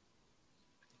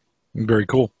 Very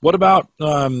cool. What about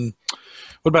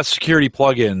security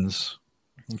plugins?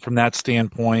 From that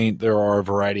standpoint, there are a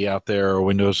variety out there.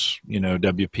 Windows,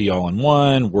 WP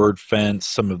All-in-One, WordFence,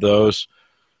 some of those.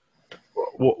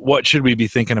 What should we be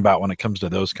thinking about when it comes to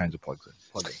those kinds of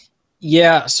plugins?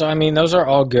 Yeah, so I mean, those are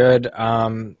all good.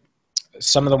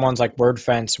 Some of the ones like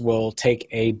WordFence will take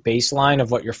a baseline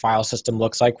of what your file system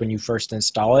looks like when you first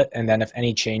install it, and then if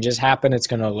any changes happen, it's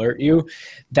going to alert you.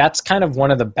 That's kind of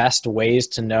one of the best ways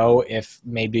to know if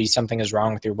maybe something is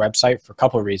wrong with your website for a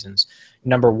couple of reasons.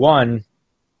 Number one,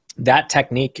 that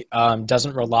technique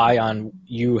doesn't rely on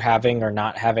you having or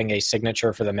not having a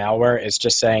signature for the malware. It's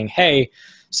just saying, hey,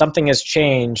 something has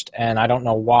changed and I don't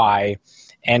know why.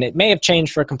 And it may have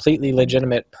changed for a completely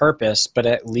legitimate purpose, but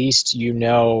at least you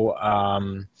know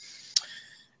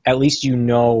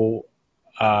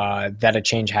that a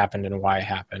change happened and why it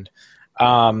happened.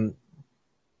 I'm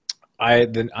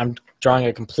drawing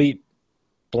a complete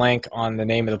blank on the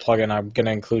name of the plugin I'm going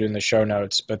to include in the show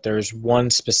notes, but there's one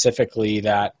specifically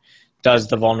that does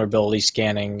the vulnerability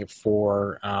scanning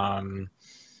for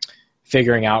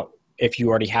figuring out if you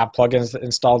already have plugins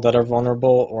installed that are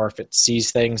vulnerable, or if it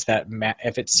sees things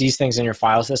in your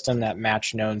file system that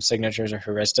match known signatures or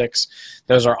heuristics.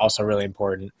 Those are also really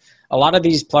important. A lot of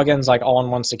these plugins, like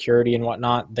all-in-one security and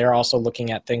whatnot, they're also looking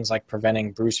at things like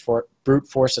preventing brute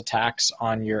force attacks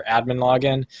on your admin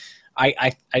login.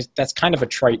 That's kind of a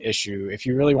trite issue. If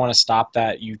you really want to stop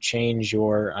that, you change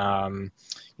your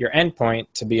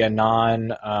endpoint to be a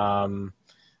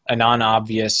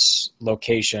non-obvious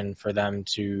location for them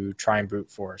to try and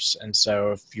brute force. And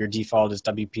so if your default is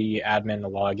WP admin to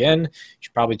log in, you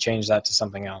should probably change that to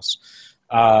something else.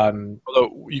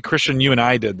 Although, Christian, you and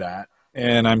I did that,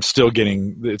 and I'm still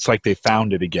it's like they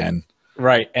found it again.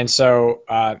 Right. And so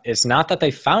it's not that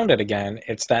they found it again,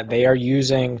 it's that they are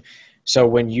using, so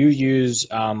when you use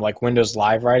like Windows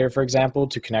Live Writer, for example,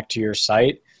 to connect to your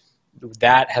site,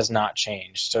 that has not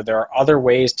changed. So there are other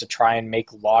ways to try and make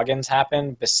logins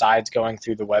happen besides going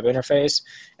through the web interface.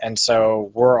 And so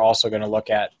we're also going to look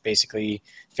at basically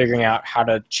figuring out how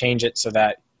to change it so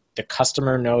that the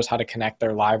customer knows how to connect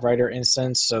their LiveWriter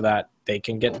instance so that they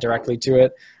can get directly to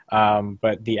it.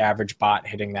 But the average bot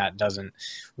hitting that doesn't.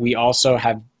 We also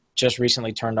have just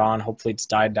recently turned on, hopefully it's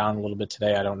died down a little bit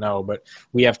today, I don't know, but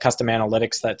we have custom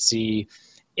analytics that see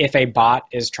if a bot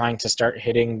is trying to start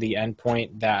hitting the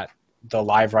endpoint that the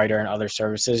LiveWriter and other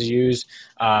services use,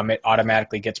 it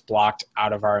automatically gets blocked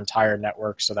out of our entire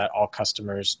network so that all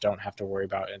customers don't have to worry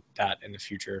about that in the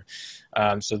future.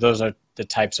 So those are the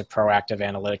types of proactive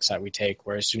analytics that we take,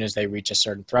 where as soon as they reach a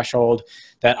certain threshold,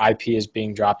 that IP is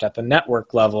being dropped at the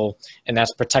network level, and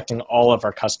that's protecting all of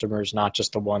our customers, not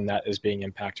just the one that is being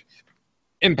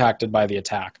impacted by the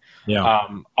attack. Yeah.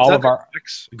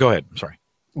 Go ahead. I'm sorry.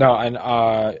 No, and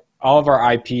all of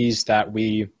our IPs that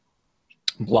we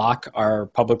block are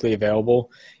publicly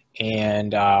available,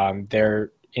 and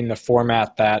they're in the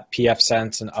format that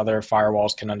pfSense and other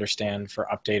firewalls can understand for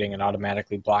updating and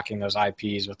automatically blocking those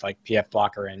IPs with like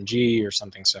pfBlocker NG or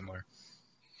something similar.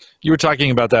 You were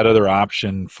talking about that other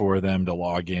option for them to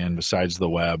log in besides the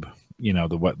web,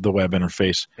 the web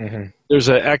interface. Mm-hmm. There's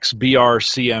a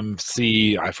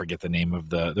XBRCMC, I forget the name of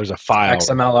there's a file.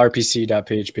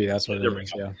 XMLRPC.php, that's what it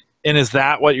is, yeah. And is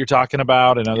that what you're talking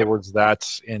about? In other words,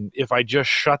 and if I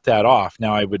just shut that off,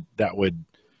 now that would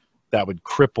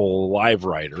cripple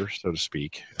LiveWriter, so to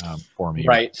speak, for me.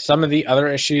 Right. Some of the other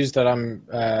issues that I'm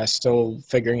still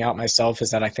figuring out myself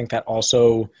is that I think that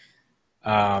also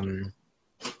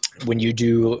when you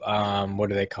do, what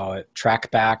do they call it?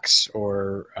 Trackbacks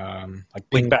or like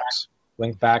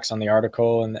link backs on the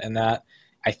article and that,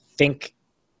 I think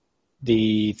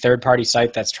the third-party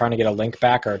site that's trying to get a link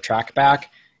back or a track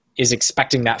back is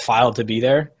expecting that file to be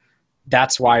there.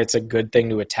 That's why it's a good thing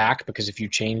to attack, because if you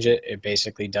change it, it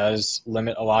basically does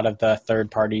limit a lot of the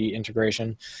third-party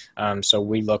integration. So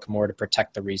we look more to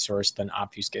protect the resource than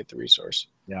obfuscate the resource.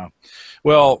 Yeah.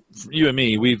 Well, you and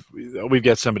me, we've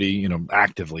got somebody,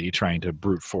 actively trying to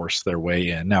brute force their way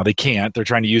in. Now they can't. They're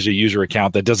trying to use a user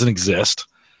account that doesn't exist.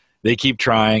 They keep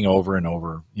trying over and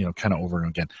over, kind of over and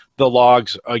again. The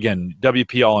logs, again,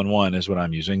 WP All-in-One is what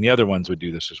I'm using. The other ones would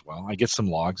do this as well. I get some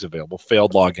logs available,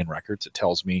 failed login records. It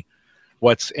tells me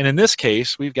and in this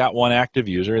case, we've got one active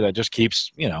user that just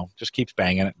keeps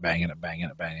banging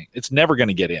it. It's never going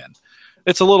to get in.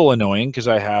 It's a little annoying because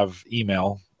I have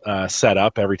email set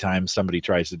up. Every time somebody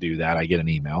tries to do that, I get an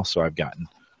email. So I've gotten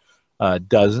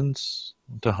dozens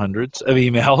to hundreds of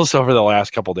emails over the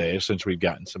last couple of days since we've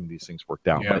gotten some of these things worked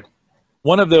out. Yeah. But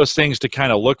one of those things to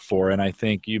kind of look for, and I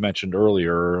think you mentioned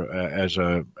earlier, as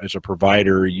a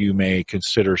provider, you may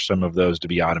consider some of those to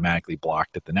be automatically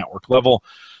blocked at the network level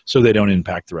so they don't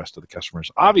impact the rest of the customers.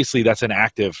 Obviously, that's an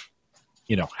active,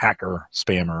 hacker,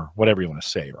 spammer, whatever you want to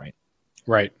say, right?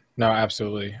 Right. No,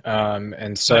 absolutely.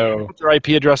 And so put their IP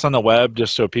address on the web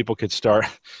just so people could start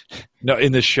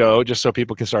in this show, just so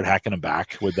people can start hacking them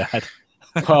back with that.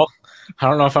 Well, I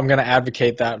don't know if I'm going to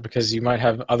advocate that because you might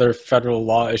have other federal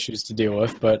law issues to deal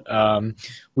with, but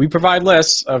we provide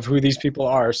lists of who these people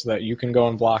are so that you can go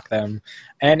and block them.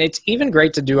 And it's even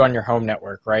great to do on your home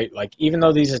network, right? Like even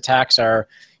though these attacks are,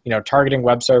 targeting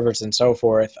web servers and so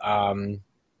forth,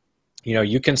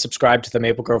 you can subscribe to the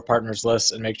Maple Grove Partners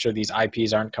list and make sure these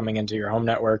IPs aren't coming into your home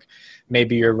network.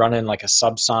 Maybe you're running like a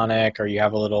subsonic, or you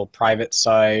have a little private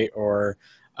site, or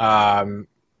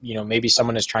maybe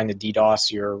someone is trying to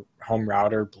DDoS your home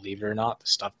router. Believe it or not, this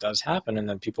stuff does happen, and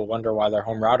then people wonder why their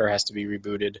home router has to be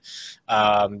rebooted.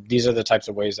 These are the types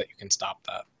of ways that you can stop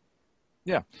that.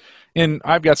 Yeah, and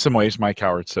I've got some ways. Mike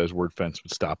Howard says WordFence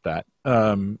would stop that.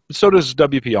 So does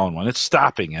WP All-in-One. It's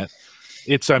stopping it.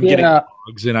 I'm getting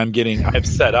logs, and I've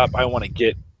set up, I want to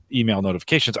get email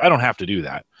notifications. I don't have to do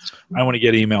that. I want to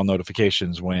get email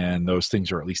notifications when those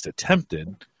things are at least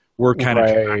attempted. We're kind of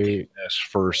tracking this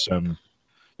for some,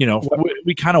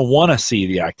 we kind of want to see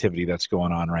the activity that's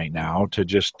going on right now to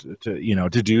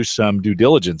do some due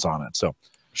diligence on it. So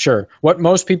sure. What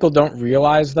most people don't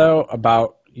realize though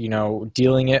about,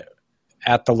 dealing it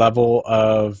at the level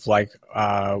of like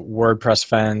WordPress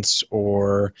Fence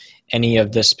or any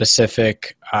of the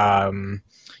specific, WordPress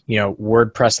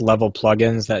level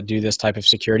plugins that do this type of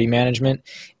security management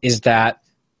is that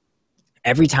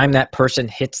every time that person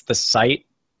hits the site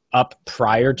up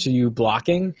prior to you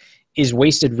blocking is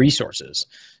wasted resources.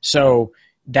 So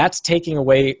that's taking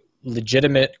away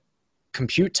legitimate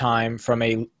compute time from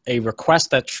a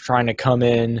request that's trying to come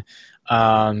in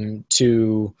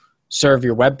to serve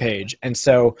your web page. And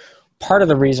so part of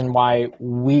the reason why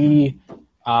we,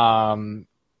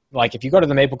 if you go to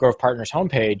the Maple Grove Partners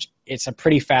homepage, it's a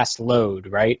pretty fast load,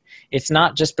 right? It's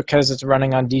not just because it's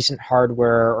running on decent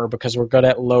hardware or because we're good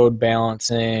at load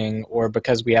balancing or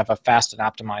because we have a fast and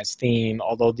optimized theme,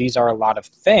 although these are a lot of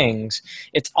things.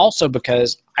 It's also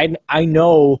because I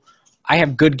know I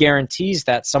have good guarantees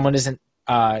that someone isn't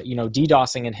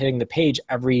DDoSing and hitting the page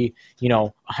every,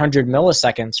 100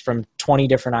 milliseconds from 20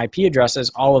 different IP addresses,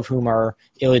 all of whom are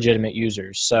illegitimate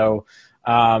users. So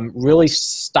really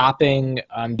stopping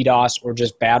DDoS or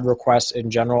just bad requests in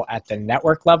general at the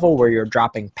network level where you're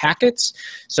dropping packets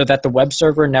so that the web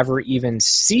server never even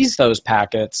sees those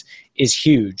packets is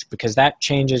huge, because that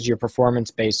changes your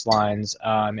performance baselines.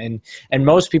 And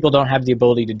most people don't have the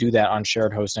ability to do that on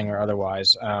shared hosting or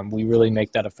otherwise. We really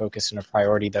make that a focus and a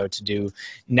priority, though, to do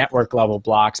network level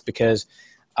blocks because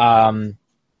a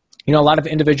lot of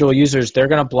individual users, they're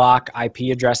going to block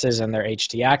IP addresses in their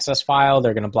htaccess file.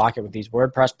 They're going to block it with these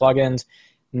WordPress plugins.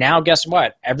 Now, guess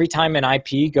what? Every time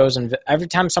every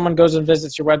time someone goes and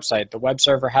visits your website, the web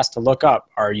server has to look up,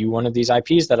 are you one of these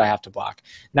IPs that I have to block?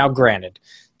 Now, granted,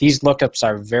 these lookups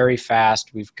are very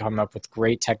fast. We've come up with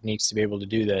great techniques to be able to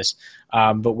do this.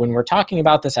 But when we're talking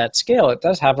about this at scale, it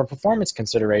does have a performance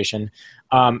consideration.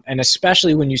 And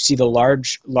especially when you see the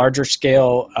larger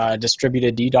scale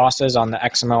distributed DDoSes on the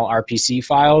XML RPC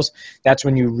files, that's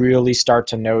when you really start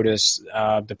to notice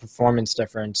the performance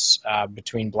difference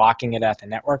between blocking it at the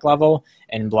network level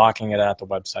and blocking it at the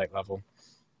website level.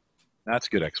 That's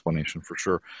a good explanation for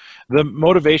sure. The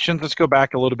motivations, let's go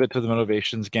back a little bit to the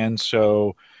motivations again.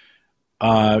 So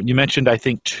you mentioned, I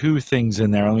think, two things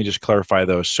in there. Let me just clarify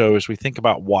those. So as we think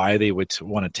about why they would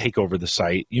want to take over the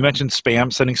site, you mentioned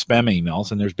spam, sending spam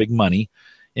emails, and there's big money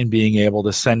in being able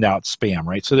to send out spam,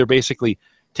 right? So they're basically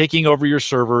taking over your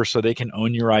server so they can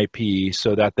own your IP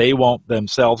so that they won't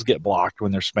themselves get blocked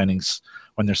when they're sending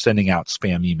out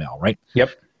spam email, right?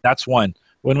 Yep. That's one.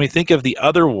 When we think of the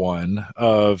other one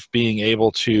of being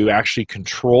able to actually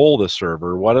control the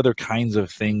server, what other kinds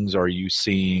of things are you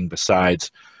seeing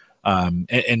besides, and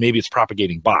maybe it's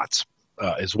propagating bots,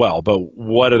 as well. But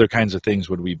what other kinds of things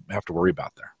would we have to worry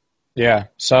about there? Yeah.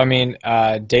 So, I mean,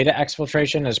 data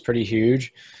exfiltration is pretty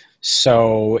huge.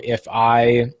 So if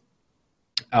I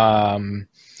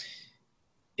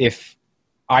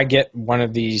get one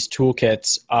of these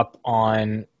toolkits up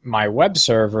on my web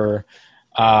server,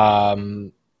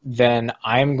 then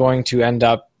I'm going to end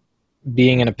up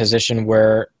being in a position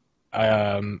where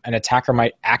an attacker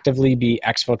might actively be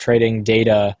exfiltrating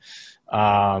data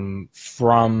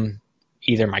from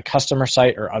either my customer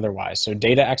site or otherwise. So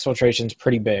data exfiltration is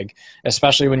pretty big,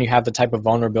 especially when you have the type of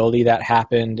vulnerability that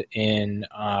happened in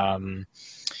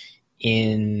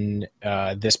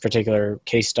this particular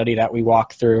case study that we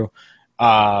walked through.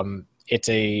 It's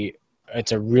a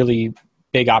really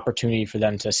big opportunity for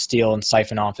them to steal and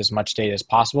siphon off as much data as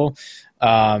possible.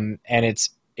 And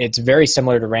it's very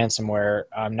similar to ransomware,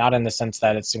 not in the sense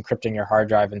that it's encrypting your hard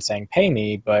drive and saying, pay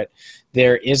me, but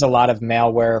there is a lot of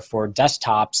malware for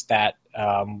desktops that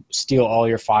steal all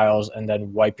your files and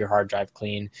then wipe your hard drive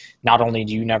clean. Not only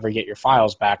do you never get your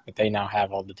files back, but they now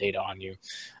have all the data on you.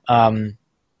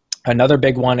 Another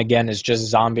big one, again, is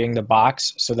just zombieing the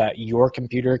box so that your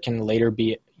computer can later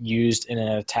be used in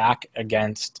an attack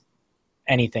against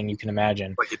anything you can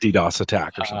imagine. Like a DDoS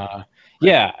attack or something.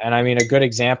 Yeah, and I mean, a good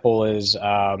example is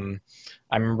I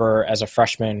remember as a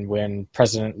freshman when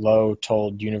President Lowe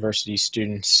told university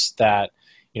students that,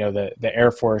 the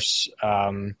Air Force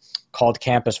called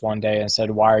campus one day and said,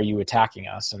 why are you attacking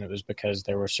us? And it was because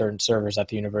there were certain servers at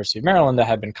the University of Maryland that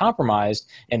had been compromised,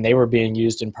 and they were being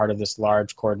used in part of this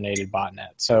large coordinated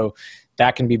botnet. So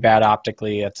that can be bad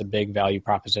optically. That's a big value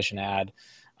proposition add.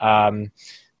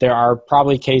 There are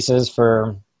probably cases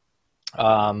for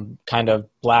kind of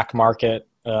black market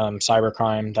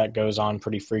cybercrime that goes on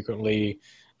pretty frequently.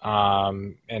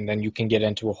 And then you can get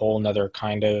into a whole nother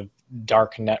kind of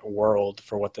dark net world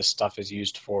for what this stuff is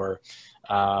used for.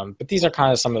 But these are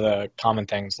kind of some of the common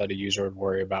things that a user would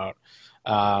worry about.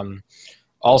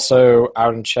 Also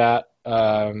out in chat,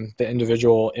 the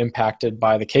individual impacted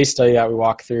by the case study that we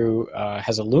walked through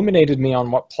has illuminated me on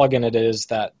what plugin it is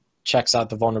that checks out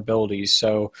the vulnerabilities.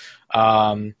 So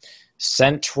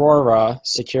Centrora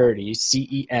Security,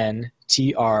 CENTRORA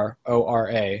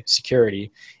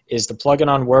Security, is the plugin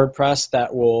on WordPress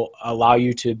that will allow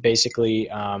you to basically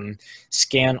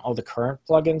scan all the current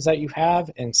plugins that you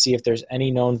have and see if there's any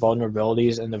known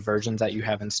vulnerabilities in the versions that you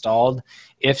have installed.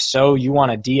 If so, you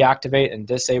want to deactivate and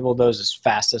disable those as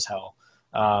fast as hell,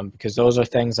 because those are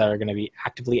things that are going to be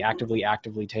actively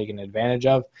taken advantage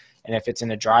of. And if it's in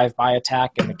a drive-by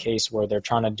attack, in the case where they're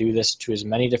trying to do this to as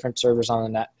many different servers on the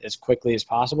net as quickly as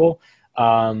possible,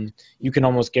 you can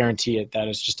almost guarantee it that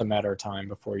it's just a matter of time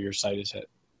before your site is hit.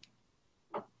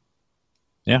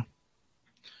 Yeah.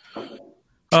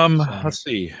 Let's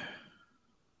see.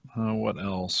 What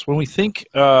else? When we think,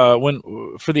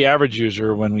 for the average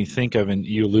user, when we think of, and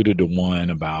you alluded to one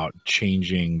about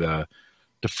changing the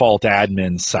default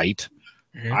admin site,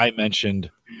 I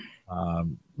mentioned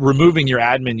removing your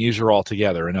admin user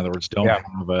altogether. In other words,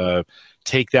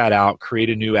 take that out, create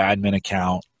a new admin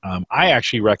account. I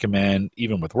actually recommend,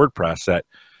 even with WordPress, that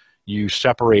you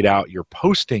separate out your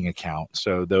posting account.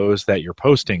 So those that you're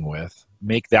posting with,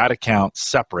 make that account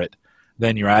separate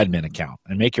than your admin account,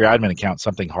 and make your admin account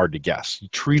something hard to guess. You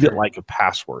treat it like a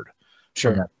password.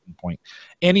 From that point.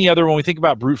 Any other, when we think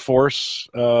about brute force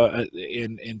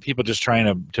and people just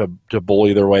trying to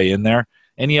bully their way in there,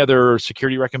 any other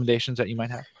security recommendations that you might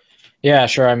have? Yeah,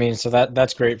 sure. I mean, so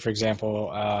that's great. For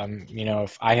example,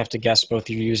 if I have to guess both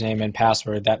your username and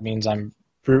password, that means I'm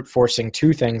brute forcing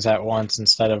two things at once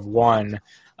instead of one,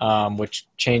 which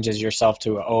changes yourself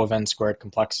to O of n squared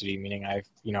complexity, meaning I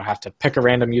have to pick a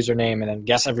random username and then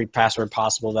guess every password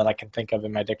possible that I can think of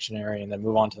in my dictionary and then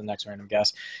move on to the next random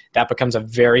guess. That becomes a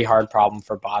very hard problem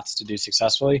for bots to do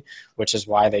successfully, which is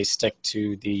why they stick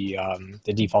to the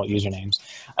default usernames.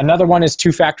 Another one is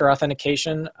two-factor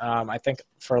authentication. I think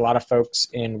for a lot of folks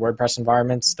in WordPress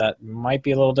environments, that might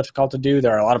be a little difficult to do.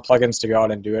 There are a lot of plugins to go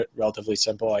out and do it. Relatively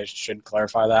simple. I should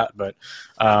clarify that, but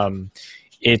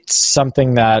it's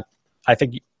something that I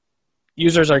think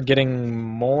users are getting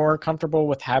more comfortable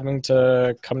with having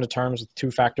to come to terms with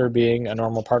two-factor being a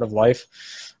normal part of life.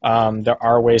 There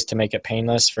are ways to make it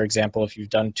painless. For example, if you've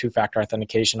done two-factor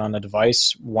authentication on a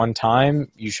device one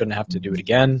time, you shouldn't have to do it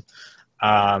again.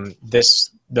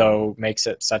 This, though, makes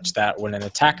it such that when an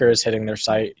attacker is hitting their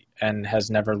site and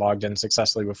has never logged in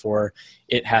successfully before,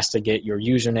 it has to get your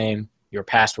username, your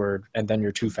password, and then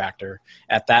your two-factor.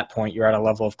 At that point, you're at a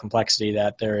level of complexity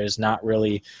that there is not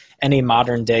really any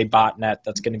modern-day botnet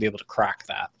that's going to be able to crack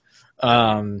that.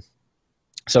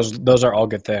 So those are all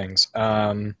good things.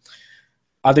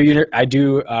 I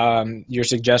do, your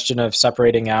suggestion of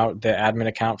separating out the admin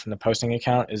account from the posting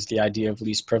account is the idea of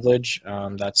least privilege.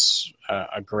 That's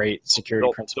a great security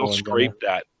principle. They'll scrape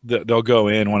that. They'll go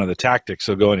in, one of the tactics,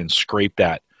 they'll go in and scrape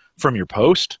that from your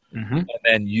post, and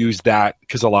then use that,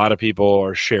 because a lot of people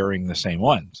are sharing the same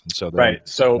ones. And so right.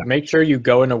 So make sure you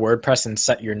go into WordPress and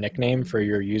set your nickname for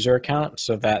your user account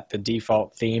so that the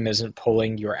default theme isn't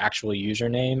pulling your actual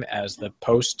username as the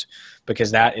post, because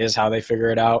that is how they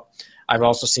figure it out. I've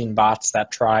also seen bots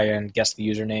that try and guess the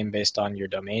username based on your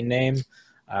domain name.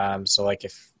 So like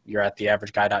if you're at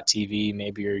theaverageguy.tv,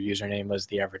 maybe your username was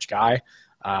the average guy.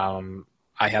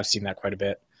 I have seen that quite a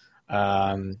bit.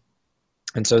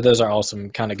 And so those are all some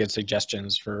kind of good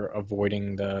suggestions for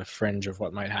avoiding the fringe of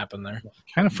what might happen there. I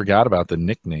kind of forgot about the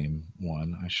nickname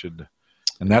one. I should,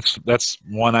 and that's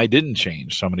one I didn't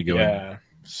change. So I'm going to go in.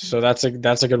 So that's a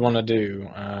good one to do.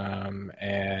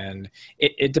 And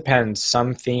it depends.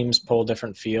 Some themes pull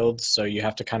different fields, so you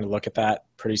have to kind of look at that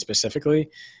pretty specifically.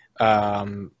 They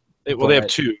have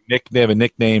two. They have a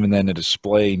nickname and then a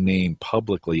display name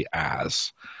publicly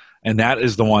as, and that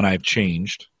is the one I've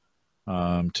changed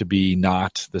to be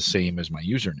not the same as my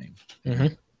username.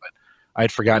 But I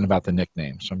had forgotten about the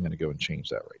nickname, so I'm going to go and change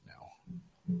that right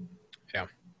now.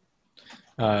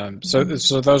 Yeah. So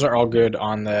those are all good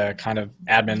on the kind of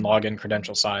admin login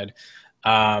credential side.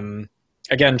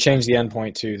 Again, change the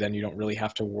endpoint too, then you don't really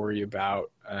have to worry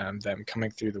about them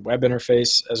coming through the web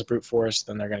interface as a brute force.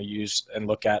 Then they're going to use and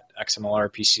look at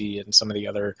XML-RPC and some of the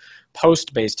other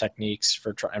post-based techniques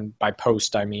and by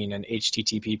post, I mean an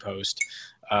HTTP post,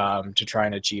 to try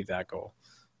and achieve that goal.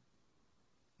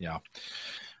 Yeah.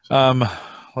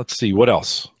 Let's see, what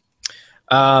else?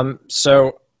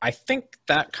 So I think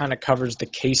that kind of covers the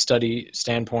case study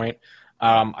standpoint.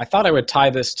 I thought I would tie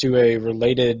this to a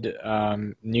related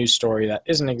news story that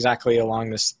isn't exactly along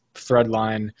this thread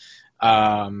line,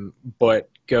 but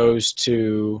goes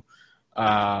to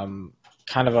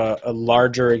kind of a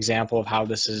larger example of how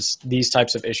these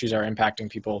types of issues are impacting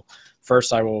people.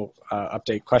 First, I will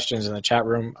update questions in the chat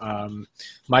room.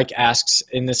 Mike asks,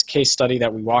 in this case study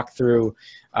that we walked through,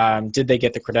 did they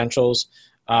get the credentials?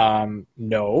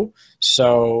 No.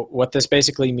 So what this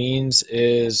basically means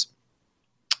is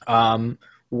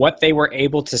what they were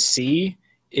able to see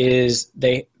is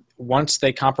once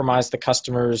they compromise the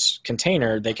customer's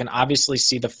container, they can obviously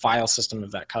see the file system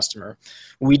of that customer.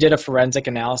 We did a forensic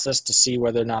analysis to see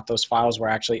whether or not those files were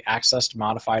actually accessed,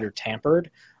 modified, or tampered,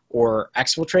 or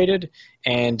exfiltrated,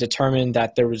 and determined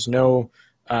that there was no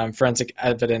forensic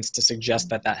evidence to suggest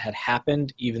that had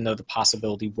happened, even though the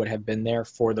possibility would have been there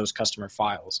for those customer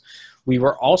files. We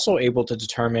were also able to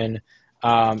determine,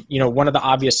 one of the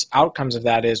obvious outcomes of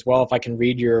that is, well, if I can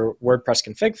read your WordPress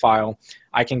config file,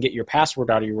 I can get your password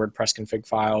out of your WordPress config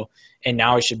file, and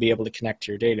now I should be able to connect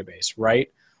to your database, right?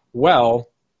 Well,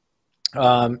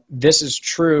 this is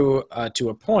true to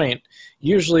a point.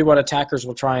 Usually what attackers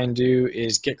will try and do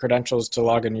is get credentials to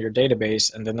log into your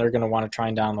database, and then they're going to want to try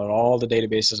and download all the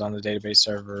databases on the database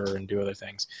server and do other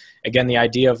things. Again, the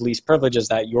idea of least privilege is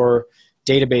that your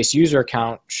database user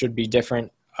account should be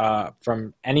different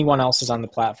from anyone else's on the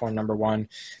platform, number one.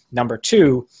 Number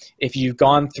two, if you've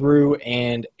gone through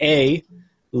and A,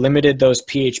 limited those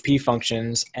PHP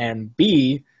functions, and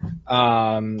B,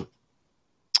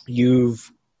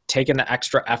 you've taken the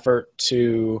extra effort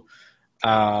to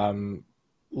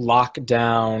lock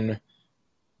down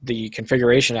the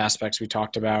configuration aspects we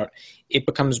talked about, it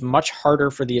becomes much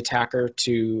harder for the attacker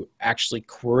to actually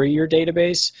query your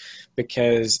database,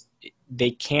 because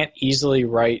they can't easily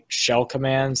write shell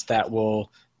commands that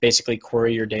will basically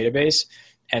query your database.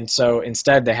 And so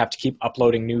instead, they have to keep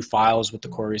uploading new files with the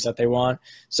queries that they want.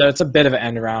 So it's a bit of an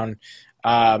end around.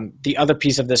 The other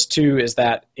piece of this too is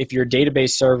that if your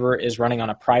database server is running on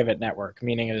a private network,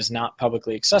 meaning it is not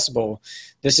publicly accessible,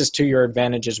 this is to your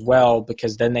advantage as well,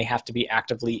 because then they have to be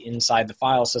actively inside the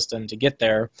file system to get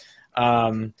there.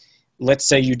 Let's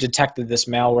say you detected this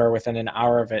malware within an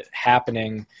hour of it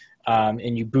happening,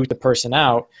 and you boot the person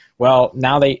out. Well,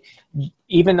 now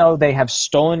even though they have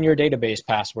stolen your database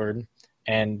password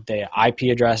and the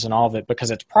IP address and all of it, because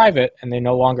it's private and they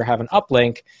no longer have an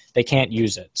uplink, they can't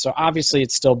use it. So obviously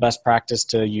it's still best practice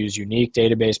to use unique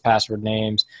database password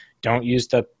names. Don't use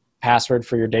the password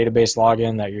for your database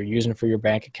login that you're using for your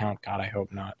bank account. God, I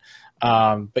hope not.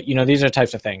 But these are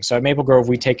types of things. So at Maple Grove,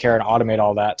 we take care to automate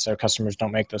all that so customers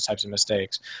don't make those types of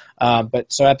mistakes.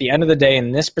 But so at the end of the day,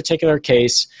 in this particular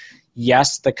case,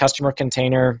 yes, the customer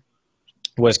container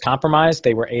was compromised.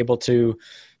 They were able to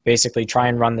basically try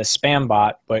and run this spam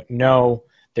bot, but no,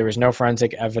 there was no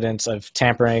forensic evidence of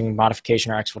tampering,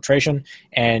 modification, or exfiltration,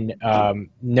 and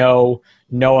no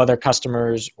other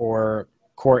customers or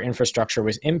core infrastructure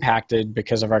was impacted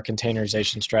because of our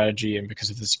containerization strategy and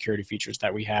because of the security features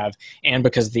that we have, and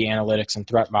because of the analytics and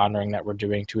threat monitoring that we're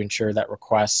doing to ensure that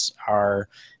requests are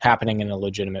happening in a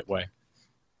legitimate way.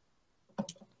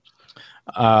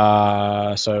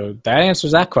 So that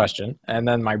answers that question. And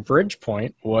then my bridge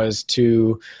point was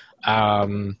to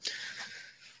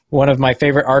one of my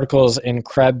favorite articles in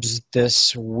Krebs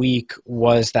this week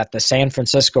was that the San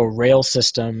Francisco rail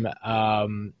system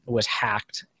was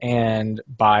hacked, and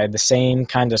by the same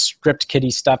kind of script kiddie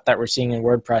stuff that we're seeing in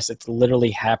WordPress, it's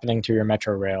literally happening to your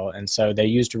Metro Rail. And so they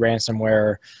used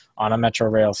ransomware on a Metro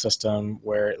Rail system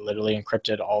where it literally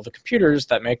encrypted all the computers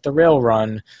that make the rail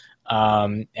run.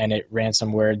 And it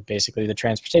ransomwared basically the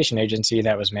transportation agency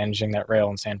that was managing that rail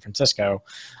in San Francisco.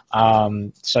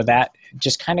 So that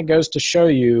just kind of goes to show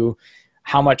you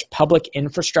how much public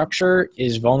infrastructure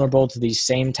is vulnerable to these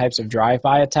same types of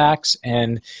drive-by attacks.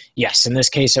 And yes, in this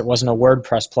case, it wasn't a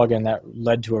WordPress plugin that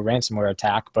led to a ransomware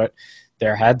attack, but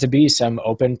there had to be some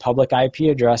open public IP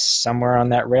address somewhere on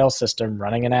that rail system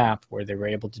running an app where they were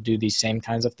able to do these same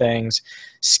kinds of things,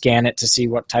 scan it to see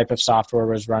what type of software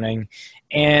was running.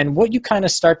 And what you kind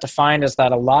of start to find is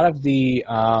that a lot of the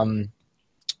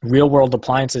real-world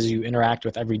appliances you interact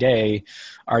with every day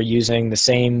are using the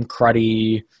same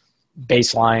cruddy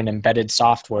baseline embedded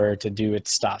software to do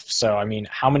its stuff. So, I mean,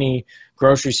 how many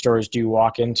grocery stores do you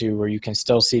walk into where you can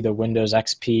still see the Windows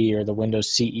XP or the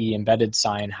Windows CE embedded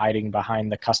sign hiding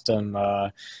behind the custom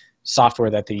software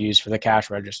that they use for the cash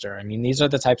register? I mean, these are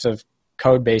the types of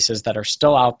code bases that are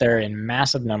still out there in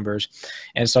massive numbers.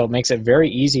 And so it makes it very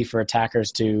easy for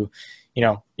attackers to,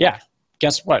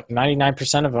 guess what?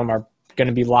 99% of them are going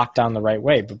to be locked down the right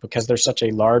way. But because there's such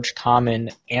a large, common,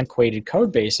 antiquated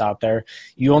code base out there,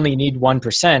 you only need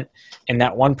 1%. And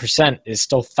that 1% is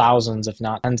still thousands, if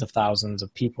not tens of thousands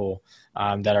of people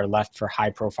that are left for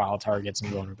high-profile targets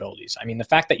and vulnerabilities. I mean, the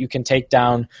fact that you can take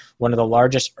down one of the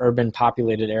largest urban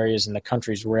populated areas in the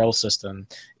country's rail system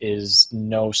is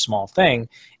no small thing.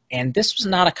 And this was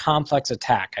not a complex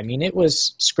attack. I mean, it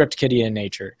was script kiddie in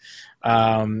nature.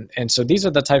 And so these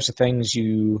are the types of things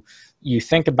you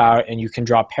think about and you can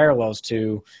draw parallels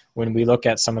to when we look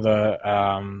at some of the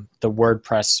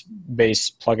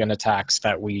WordPress-based plugin attacks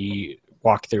that we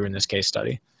walk through in this case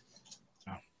study.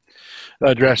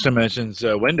 Dresden mentions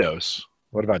Windows.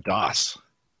 What about DOS?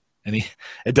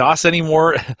 DOS any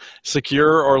more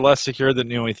secure or less secure than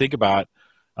we think about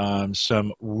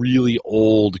some really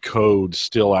old code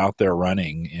still out there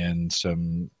running, and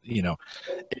some,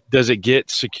 does it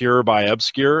get secure by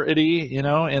obscurity,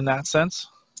 in that sense?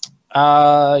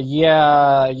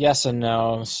 Yeah, yes and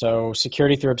no. So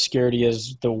security through obscurity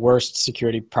is the worst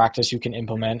security practice you can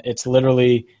implement. It's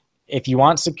literally, if you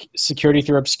want security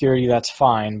through obscurity, that's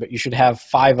fine, but you should have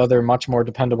 5 other much more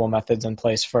dependable methods in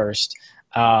place first.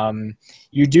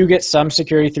 You do get some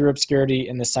security through obscurity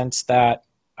in the sense that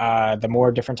the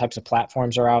more different types of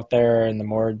platforms are out there and the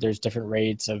more there's different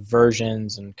rates of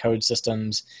versions and code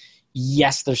systems,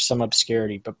 yes, there's some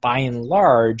obscurity, but by and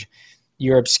large,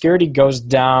 your obscurity goes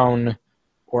down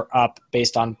or up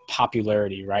based on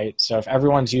popularity, right? So if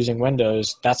everyone's using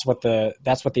Windows, that's what the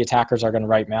attackers are going to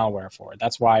write malware for.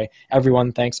 That's why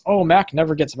everyone thinks, oh, Mac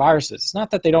never gets viruses. It's not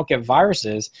that they don't get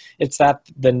viruses. It's that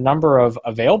the number of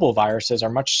available viruses are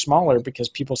much smaller because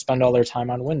people spend all their time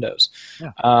on Windows.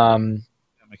 Yeah. That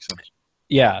makes sense.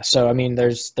 Yeah. So, I mean,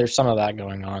 there's some of that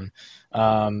going on.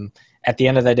 At the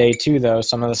end of the day, too, though,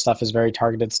 some of the stuff is very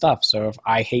targeted stuff. So if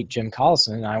I hate Jim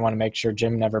Collison and I want to make sure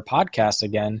Jim never podcasts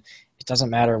again, it doesn't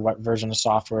matter what version of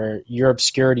software. Your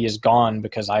obscurity is gone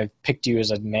because I've picked you as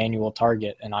a manual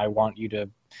target and I want you to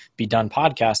be done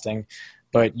podcasting.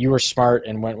 But you were smart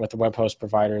and went with a web host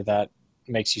provider that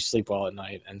makes you sleep well at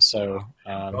night. And so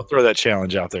don't throw that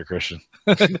challenge out there, Christian.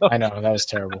 I know, that was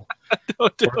terrible.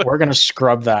 We're going to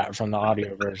scrub that from the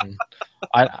audio version.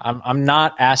 I'm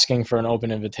not asking for an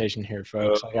open invitation here,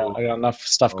 folks. I got enough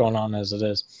stuff going on as it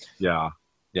is. Yeah.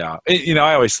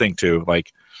 I always think too,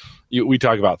 like we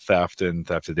talk about theft and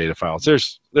theft of data files.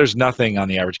 There's nothing on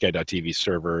the AverageGuy.tv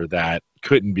server that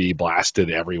couldn't be blasted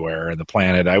everywhere in the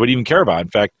planet I would even care about. In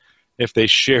fact, if they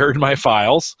shared my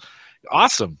files,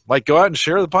 awesome. Like, go out and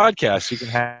share the podcast. You can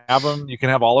have them. You can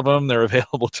have all of them. They're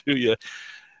available to you.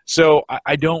 So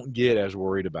I don't get as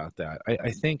worried about that.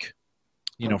 I think,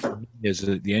 for me as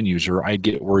the end user, I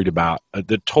get worried about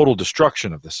the total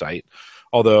destruction of the site.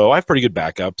 Although I have pretty good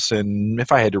backups, and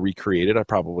if I had to recreate it, I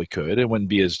probably could. It wouldn't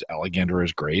be as elegant or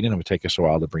as great, and it would take us a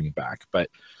while to bring it back. But,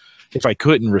 if I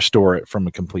couldn't restore it from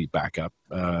a complete backup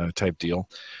type deal.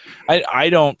 I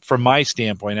don't, from my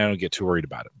standpoint, I don't get too worried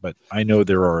about it, but I know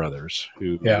there are others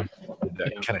who kind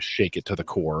of shake it to the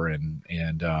core, and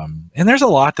there's a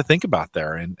lot to think about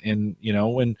there. And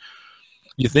when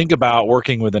you think about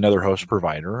working with another host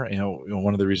provider,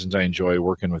 one of the reasons I enjoy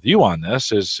working with you on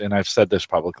this is, and I've said this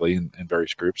publicly in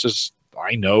various groups, is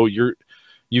I know you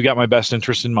got my best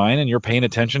interest in mind, and you're paying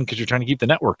attention because you're trying to keep the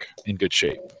network in good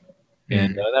shape.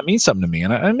 And that means something to me.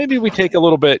 And maybe we take a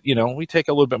little bit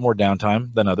more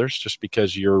downtime than others, just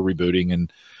because you're rebooting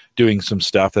and doing some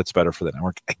stuff that's better for the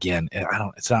network. Again,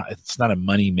 it's not a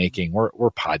money making.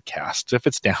 We're podcasts. If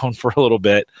it's down for a little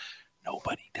bit,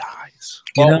 nobody dies.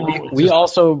 We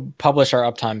also publish our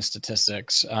uptime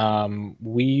statistics.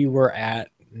 We were at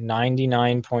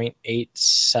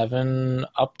 99.87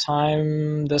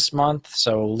 uptime this month,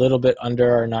 so a little bit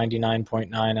under our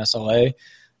 99.9 SLA.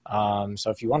 So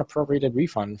if you want a prorated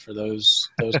refund for those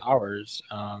hours,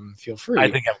 feel free.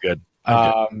 I think I'm good.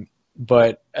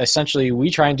 But essentially, we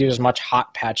try and do as much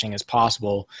hot patching as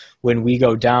possible. When we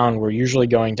go down, we're usually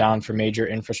going down for major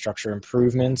infrastructure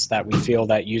improvements that we feel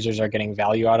that users are getting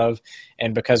value out of.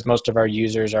 And because most of our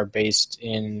users are based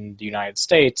in the United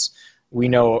States, we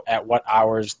know at what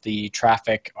hours the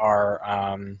traffic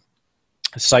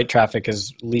site traffic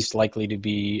is least likely to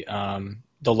be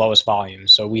the lowest volume.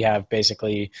 So we have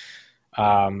basically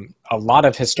a lot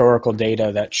of historical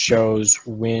data that shows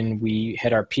when we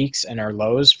hit our peaks and our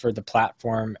lows for the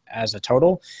platform as a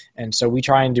total. And so we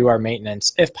try and do our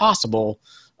maintenance, if possible,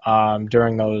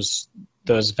 during those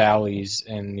valleys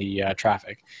in the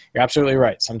traffic. You're absolutely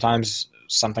right. Sometimes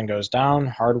something goes down,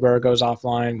 hardware goes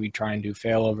offline, we try and do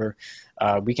failover.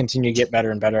 We continue to get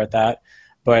better and better at that.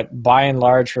 But by and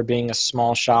large, for being a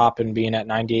small shop and being at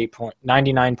 99.8,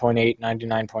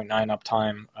 99.9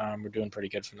 uptime, we're doing pretty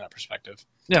good from that perspective.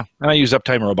 Yeah, and I use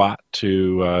Uptime Robot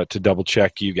to double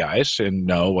check you guys and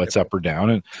know what's up or down,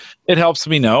 and it helps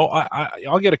me know.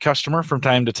 I'll get a customer from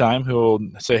time to time who will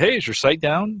say, "Hey, is your site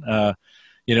down?"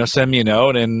 Send me a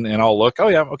note, and I'll look. Oh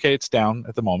yeah, okay, it's down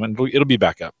at the moment. It'll be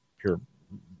back up here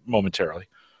momentarily.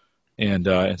 And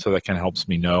so that kind of helps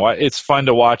me know. It's fun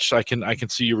to watch. I can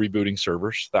see you rebooting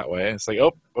servers that way. It's like,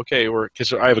 oh, okay,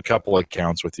 because I have a couple of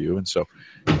accounts with you, and so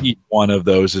each one of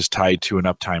those is tied to an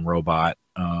Uptime Robot,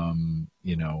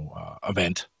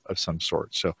 event of some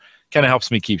sort. So kind of helps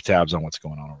me keep tabs on what's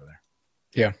going on over there.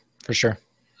 Yeah, for sure.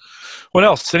 What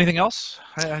else? Anything else?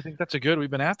 I think that's We've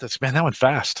been at this. Man, that went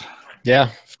fast.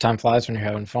 Yeah, time flies when you're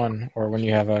having fun, or when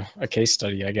you have a case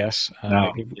study, I guess.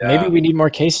 Maybe we need more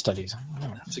case studies.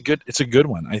 It's a good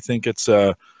one. I think it's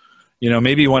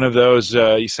maybe one of those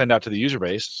you send out to the user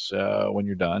base when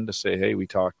you're done to say, hey, we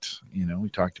talked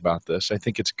about this. I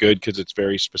think it's good because it's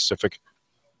very specific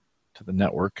to the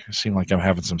network. It seems like I'm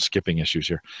having some skipping issues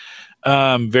here.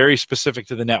 Very specific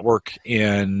to the network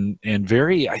and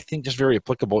very, I think, just very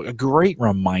applicable. A great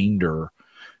reminder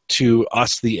to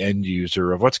us, the end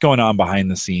user, of what's going on behind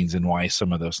the scenes and why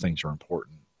some of those things are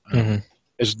important.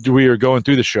 As we were going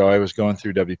through the show, I was going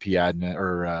through WP Admin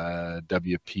or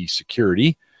WP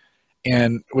Security,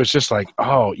 and it was just like,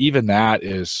 oh, even that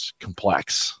is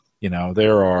complex.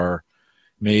 There are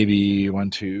maybe 1,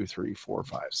 2, 3, 4,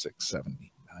 5, 6, 7,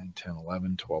 8, 9, 10,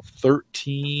 11, 12,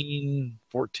 13,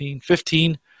 14,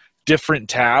 15 different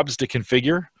tabs to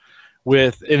configure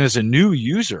with. And as a new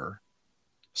user,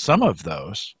 some of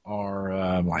those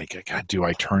are like, God, do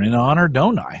I turn it on or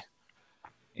don't I?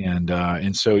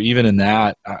 And so even in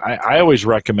that, I always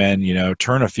recommend,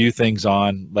 turn a few things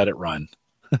on, let it run.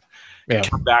 Yeah.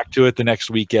 Come back to it the next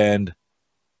weekend,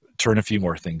 turn a few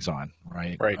more things on,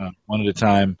 right? One at a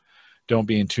time. Don't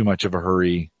be in too much of a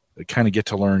hurry. Kind of get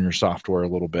to learn your software a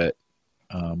little bit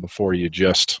before you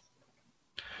just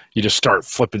start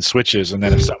flipping switches, and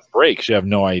then if something breaks, you have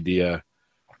no idea.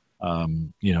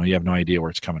 You have no idea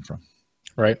where it's coming from.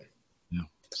 Right. Yeah.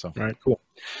 So, right. Cool.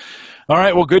 All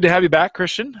right. Well, good to have you back,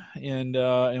 Christian. And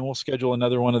we'll schedule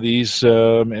another one of these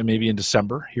maybe in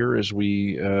December here as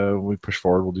we push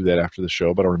forward. We'll do that after the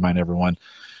show, but I'll remind everyone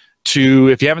to,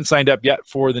 if you haven't signed up yet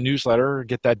for the newsletter,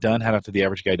 get that done. Head out to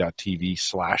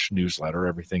theaverageguy.tv/newsletter,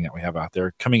 everything that we have out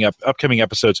there. Upcoming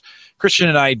episodes. Christian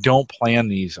and I don't plan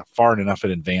these far enough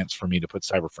in advance for me to put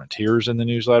Cyber Frontiers in the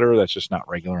newsletter. That's just not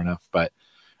regular enough, but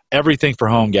everything for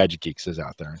Home Gadget Geeks is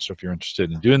out there. And so if you're interested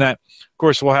in doing that, of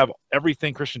course, we'll have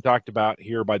everything Christian talked about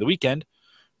here by the weekend.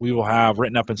 We will have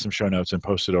written up in some show notes and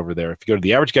posted over there. If you go to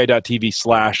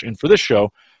theaverageguy.tv/ and for this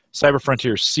show, Cyber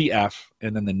Frontiers CF,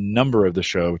 and then the number of the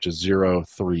show, which is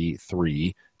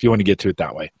 033, if you want to get to it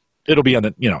that way. It'll be on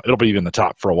the, it'll be in the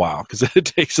top for a while because it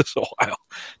takes us a while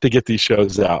to get these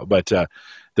shows out. But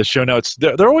the show notes,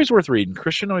 they're always worth reading.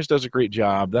 Christian always does a great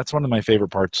job. That's one of my favorite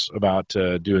parts about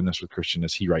doing this with Christian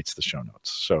is he writes the show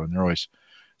notes. So, and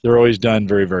they're always done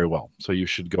very, very well. So you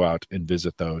should go out and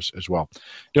visit those as well.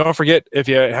 Don't forget, if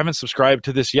you haven't subscribed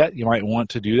to this yet, you might want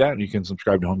to do that. You can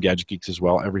subscribe to Home Gadget Geeks as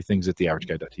well. Everything's at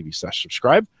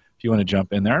theaverageguy.tv/subscribe. If you want to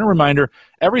jump in there. And a reminder,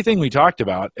 everything we talked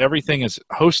about, everything is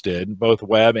hosted, both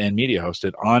web and media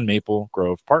hosted, on Maple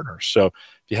Grove Partners. So if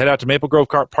you head out to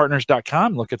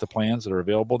maplegrovepartners.com, look at the plans that are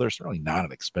available. There's really not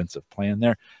an expensive plan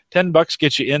there. $10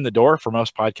 gets you in the door. For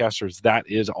most podcasters, that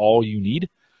is all you need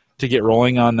to get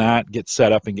rolling on that, get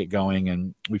set up and get going.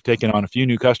 And we've taken on a few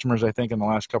new customers, I think, in the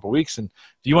last couple of weeks. And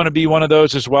if you want to be one of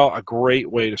those as well, a great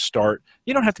way to start.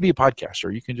 You don't have to be a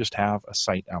podcaster. You can just have a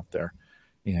site out there.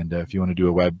 And if you want to do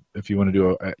a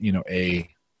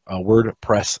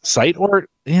WordPress site, or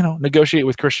negotiate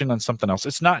with Christian on something else.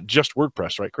 It's not just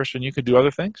WordPress, right, Christian? You could do other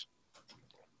things.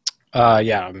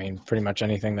 Yeah, I mean, pretty much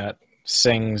anything that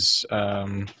sings,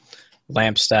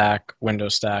 lamp stack, window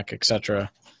stack, etc.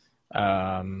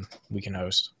 We can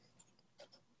host.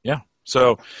 Yeah.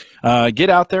 So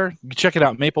get out there, check it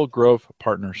out,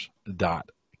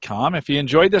 maplegrovepartners.com. If you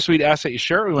enjoyed this, we'd ask that you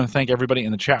share it. We want to thank everybody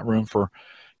in the chat room for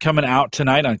coming out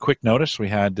tonight on quick notice. We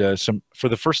had for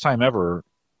the first time ever,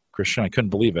 Christian, I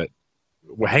couldn't believe it.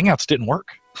 Hangouts didn't work.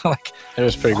 It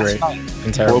was pretty great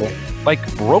and terrible.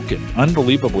 Broken,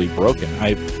 unbelievably broken.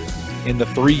 In the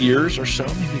 3 years or so,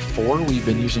 maybe 4, we've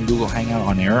been using Google Hangout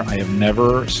on air. I have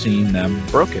never seen them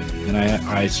broken, and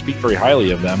I speak very highly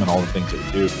of them and all the things that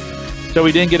we do. So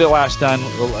we didn't get it we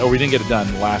didn't get it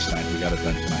done last night. We got it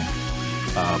done tonight.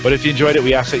 But if you enjoyed it,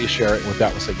 we ask that you share it. With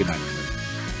that, we'll say good night.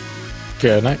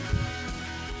 Good night.